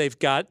although they've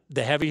got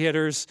the heavy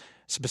hitters,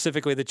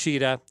 specifically the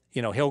Cheetah,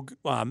 he'll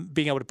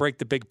being able to break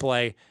the big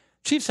play,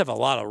 Chiefs have a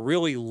lot of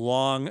really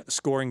long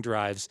scoring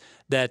drives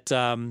that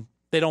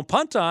they don't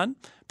punt on,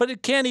 but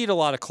it can eat a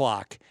lot of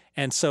clock.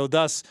 And so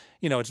thus,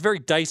 it's very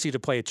dicey to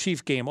play a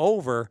Chief game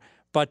over.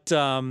 But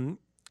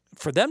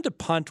for them to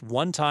punt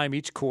 1 time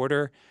each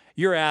quarter,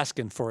 you're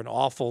asking for an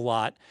awful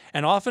lot.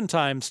 And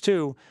oftentimes,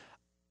 too,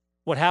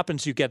 what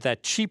happens, you get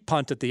that cheap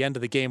punt at the end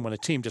of the game when a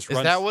team just runs.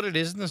 Is that what it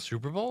is in the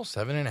Super Bowl?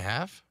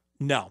 7.5?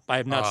 No, I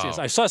have not seen it.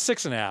 I saw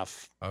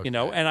 6.5, okay.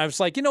 And I was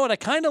like, what? I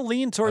kind of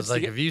lean towards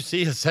if you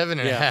see a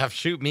 7.5,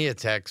 shoot me a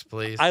text,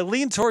 please. I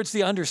lean towards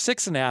the under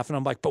 6.5, and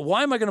I'm like, but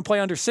why am I going to play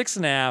under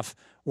 6.5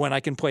 when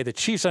I can play the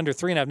Chiefs under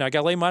 3.5? Now, I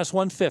got to lay minus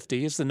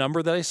 150 is the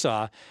number that I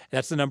saw.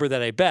 That's the number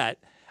that I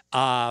bet.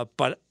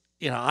 But,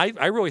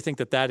 I really think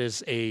that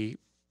is a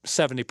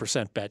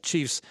 70% bet.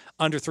 Chiefs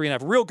under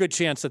 3.5. Real good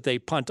chance that they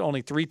punt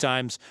only 3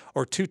 times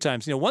or 2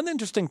 times. One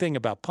interesting thing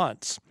about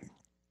punts,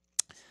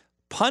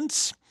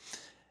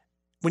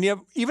 when you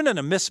have, even in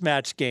a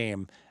mismatched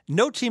game,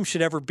 no team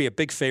should ever be a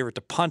big favorite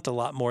to punt a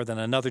lot more than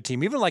another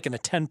team, even like in a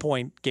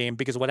 10-point game,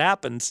 because what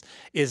happens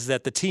is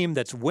that the team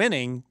that's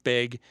winning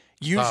big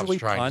usually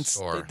punts.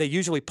 They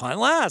usually punt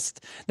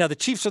last. Now, the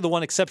Chiefs are the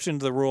one exception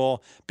to the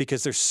rule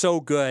because they're so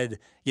good,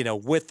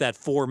 with that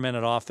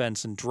 4-minute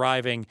offense and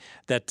driving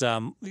that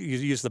you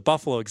use the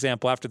Buffalo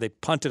example after they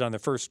punted on their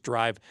first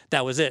drive.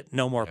 That was it.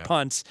 No more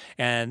punts.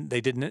 And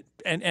they didn't.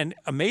 And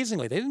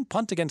amazingly, they didn't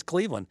punt against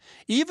Cleveland,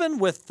 even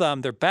with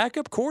their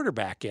backup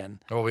quarterback in.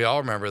 Well, we all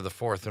remember the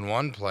 4th and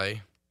 1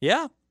 play.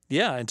 Yeah.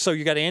 Yeah, and so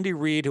you got Andy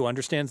Reid, who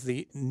understands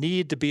the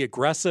need to be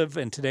aggressive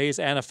in today's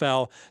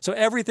NFL. So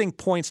everything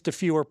points to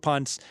fewer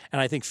punts,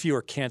 and I think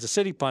fewer Kansas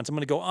City punts. I'm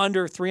going to go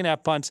under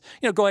 3.5 punts.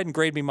 Go ahead and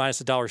grade me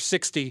minus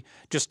 $1.60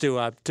 just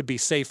to be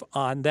safe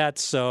on that.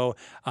 So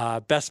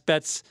best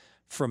bets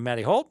from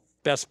Matty Holt,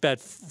 best bet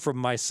from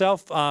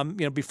myself.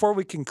 Before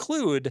we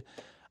conclude,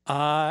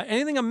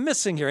 anything I'm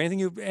missing here?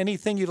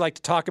 Anything you'd like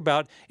to talk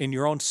about in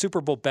your own Super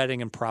Bowl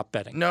betting and prop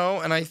betting? No,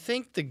 and I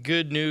think the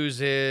good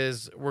news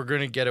is we're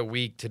going to get a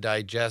week to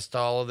digest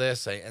all of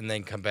this and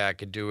then come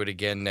back and do it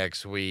again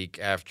next week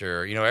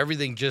after,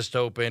 everything just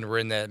opened. We're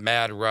in that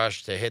mad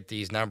rush to hit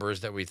these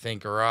numbers that we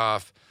think are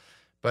off.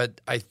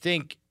 But I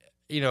think,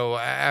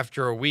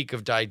 after a week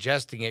of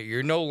digesting it,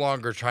 you're no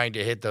longer trying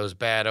to hit those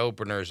bad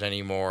openers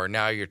anymore.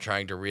 Now you're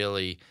trying to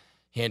really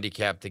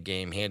handicap the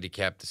game,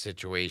 handicap the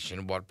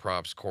situation, what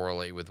props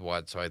correlate with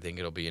what. So I think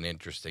it'll be an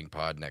interesting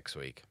pod next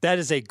week. That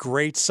is a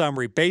great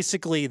summary.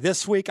 Basically,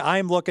 this week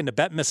I'm looking to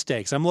bet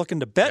mistakes. I'm looking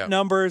to bet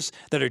numbers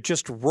that are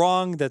just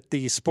wrong that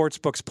the sports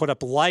books put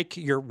up, like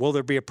will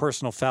there be a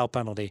personal foul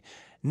penalty?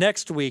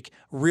 Next week,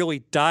 really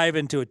dive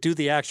into it, do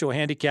the actual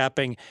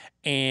handicapping,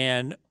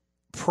 and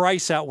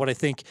price out what I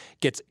think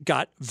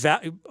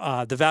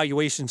the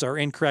valuations are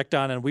incorrect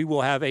on, and we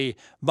will have a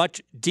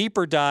much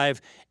deeper dive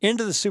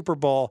into the Super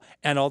Bowl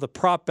and all the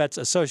prop bets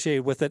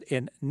associated with it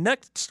in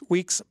next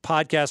week's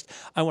podcast.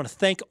 I want to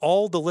thank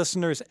all the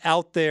listeners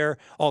out there,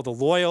 all the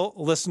loyal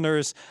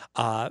listeners,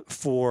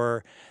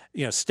 for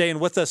staying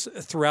with us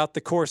throughout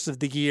the course of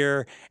the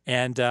year.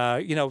 And,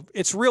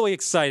 it's really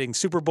exciting,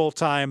 Super Bowl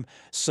time.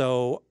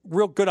 So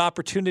real good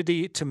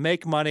opportunity to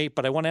make money.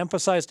 But I want to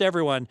emphasize to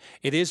everyone,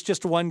 it is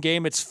just one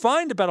game. It's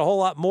fine to bet a whole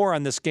lot more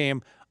on this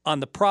game, on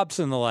the props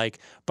and the like.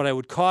 But I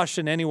would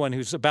caution anyone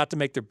who's about to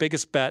make their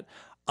biggest bet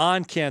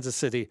on Kansas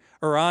City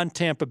or on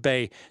Tampa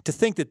Bay to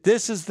think that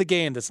this is the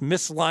game that's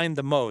mislined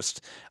the most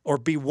or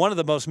be one of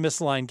the most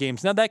mislined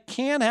games. Now, that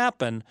can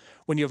happen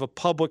when you have a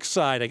public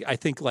side. I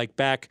think like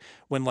back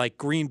when like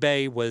Green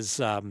Bay was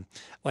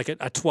like a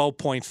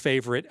 12-point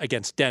favorite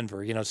against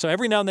Denver. So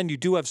every now and then you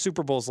do have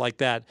Super Bowls like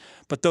that,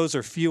 but those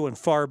are few and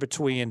far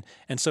between.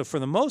 And so for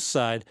the most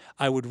side,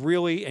 I would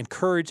really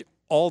encourage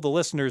all the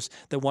listeners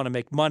that want to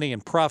make money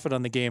and profit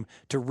on the game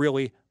to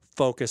really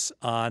focus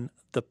on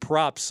the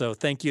props. So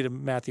thank you to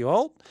Matthew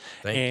Holt.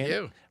 Thank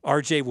you.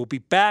 RJ will be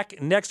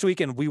back next week,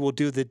 and we will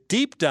do the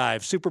deep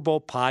dive Super Bowl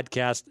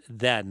podcast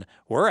then.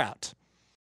 We're out.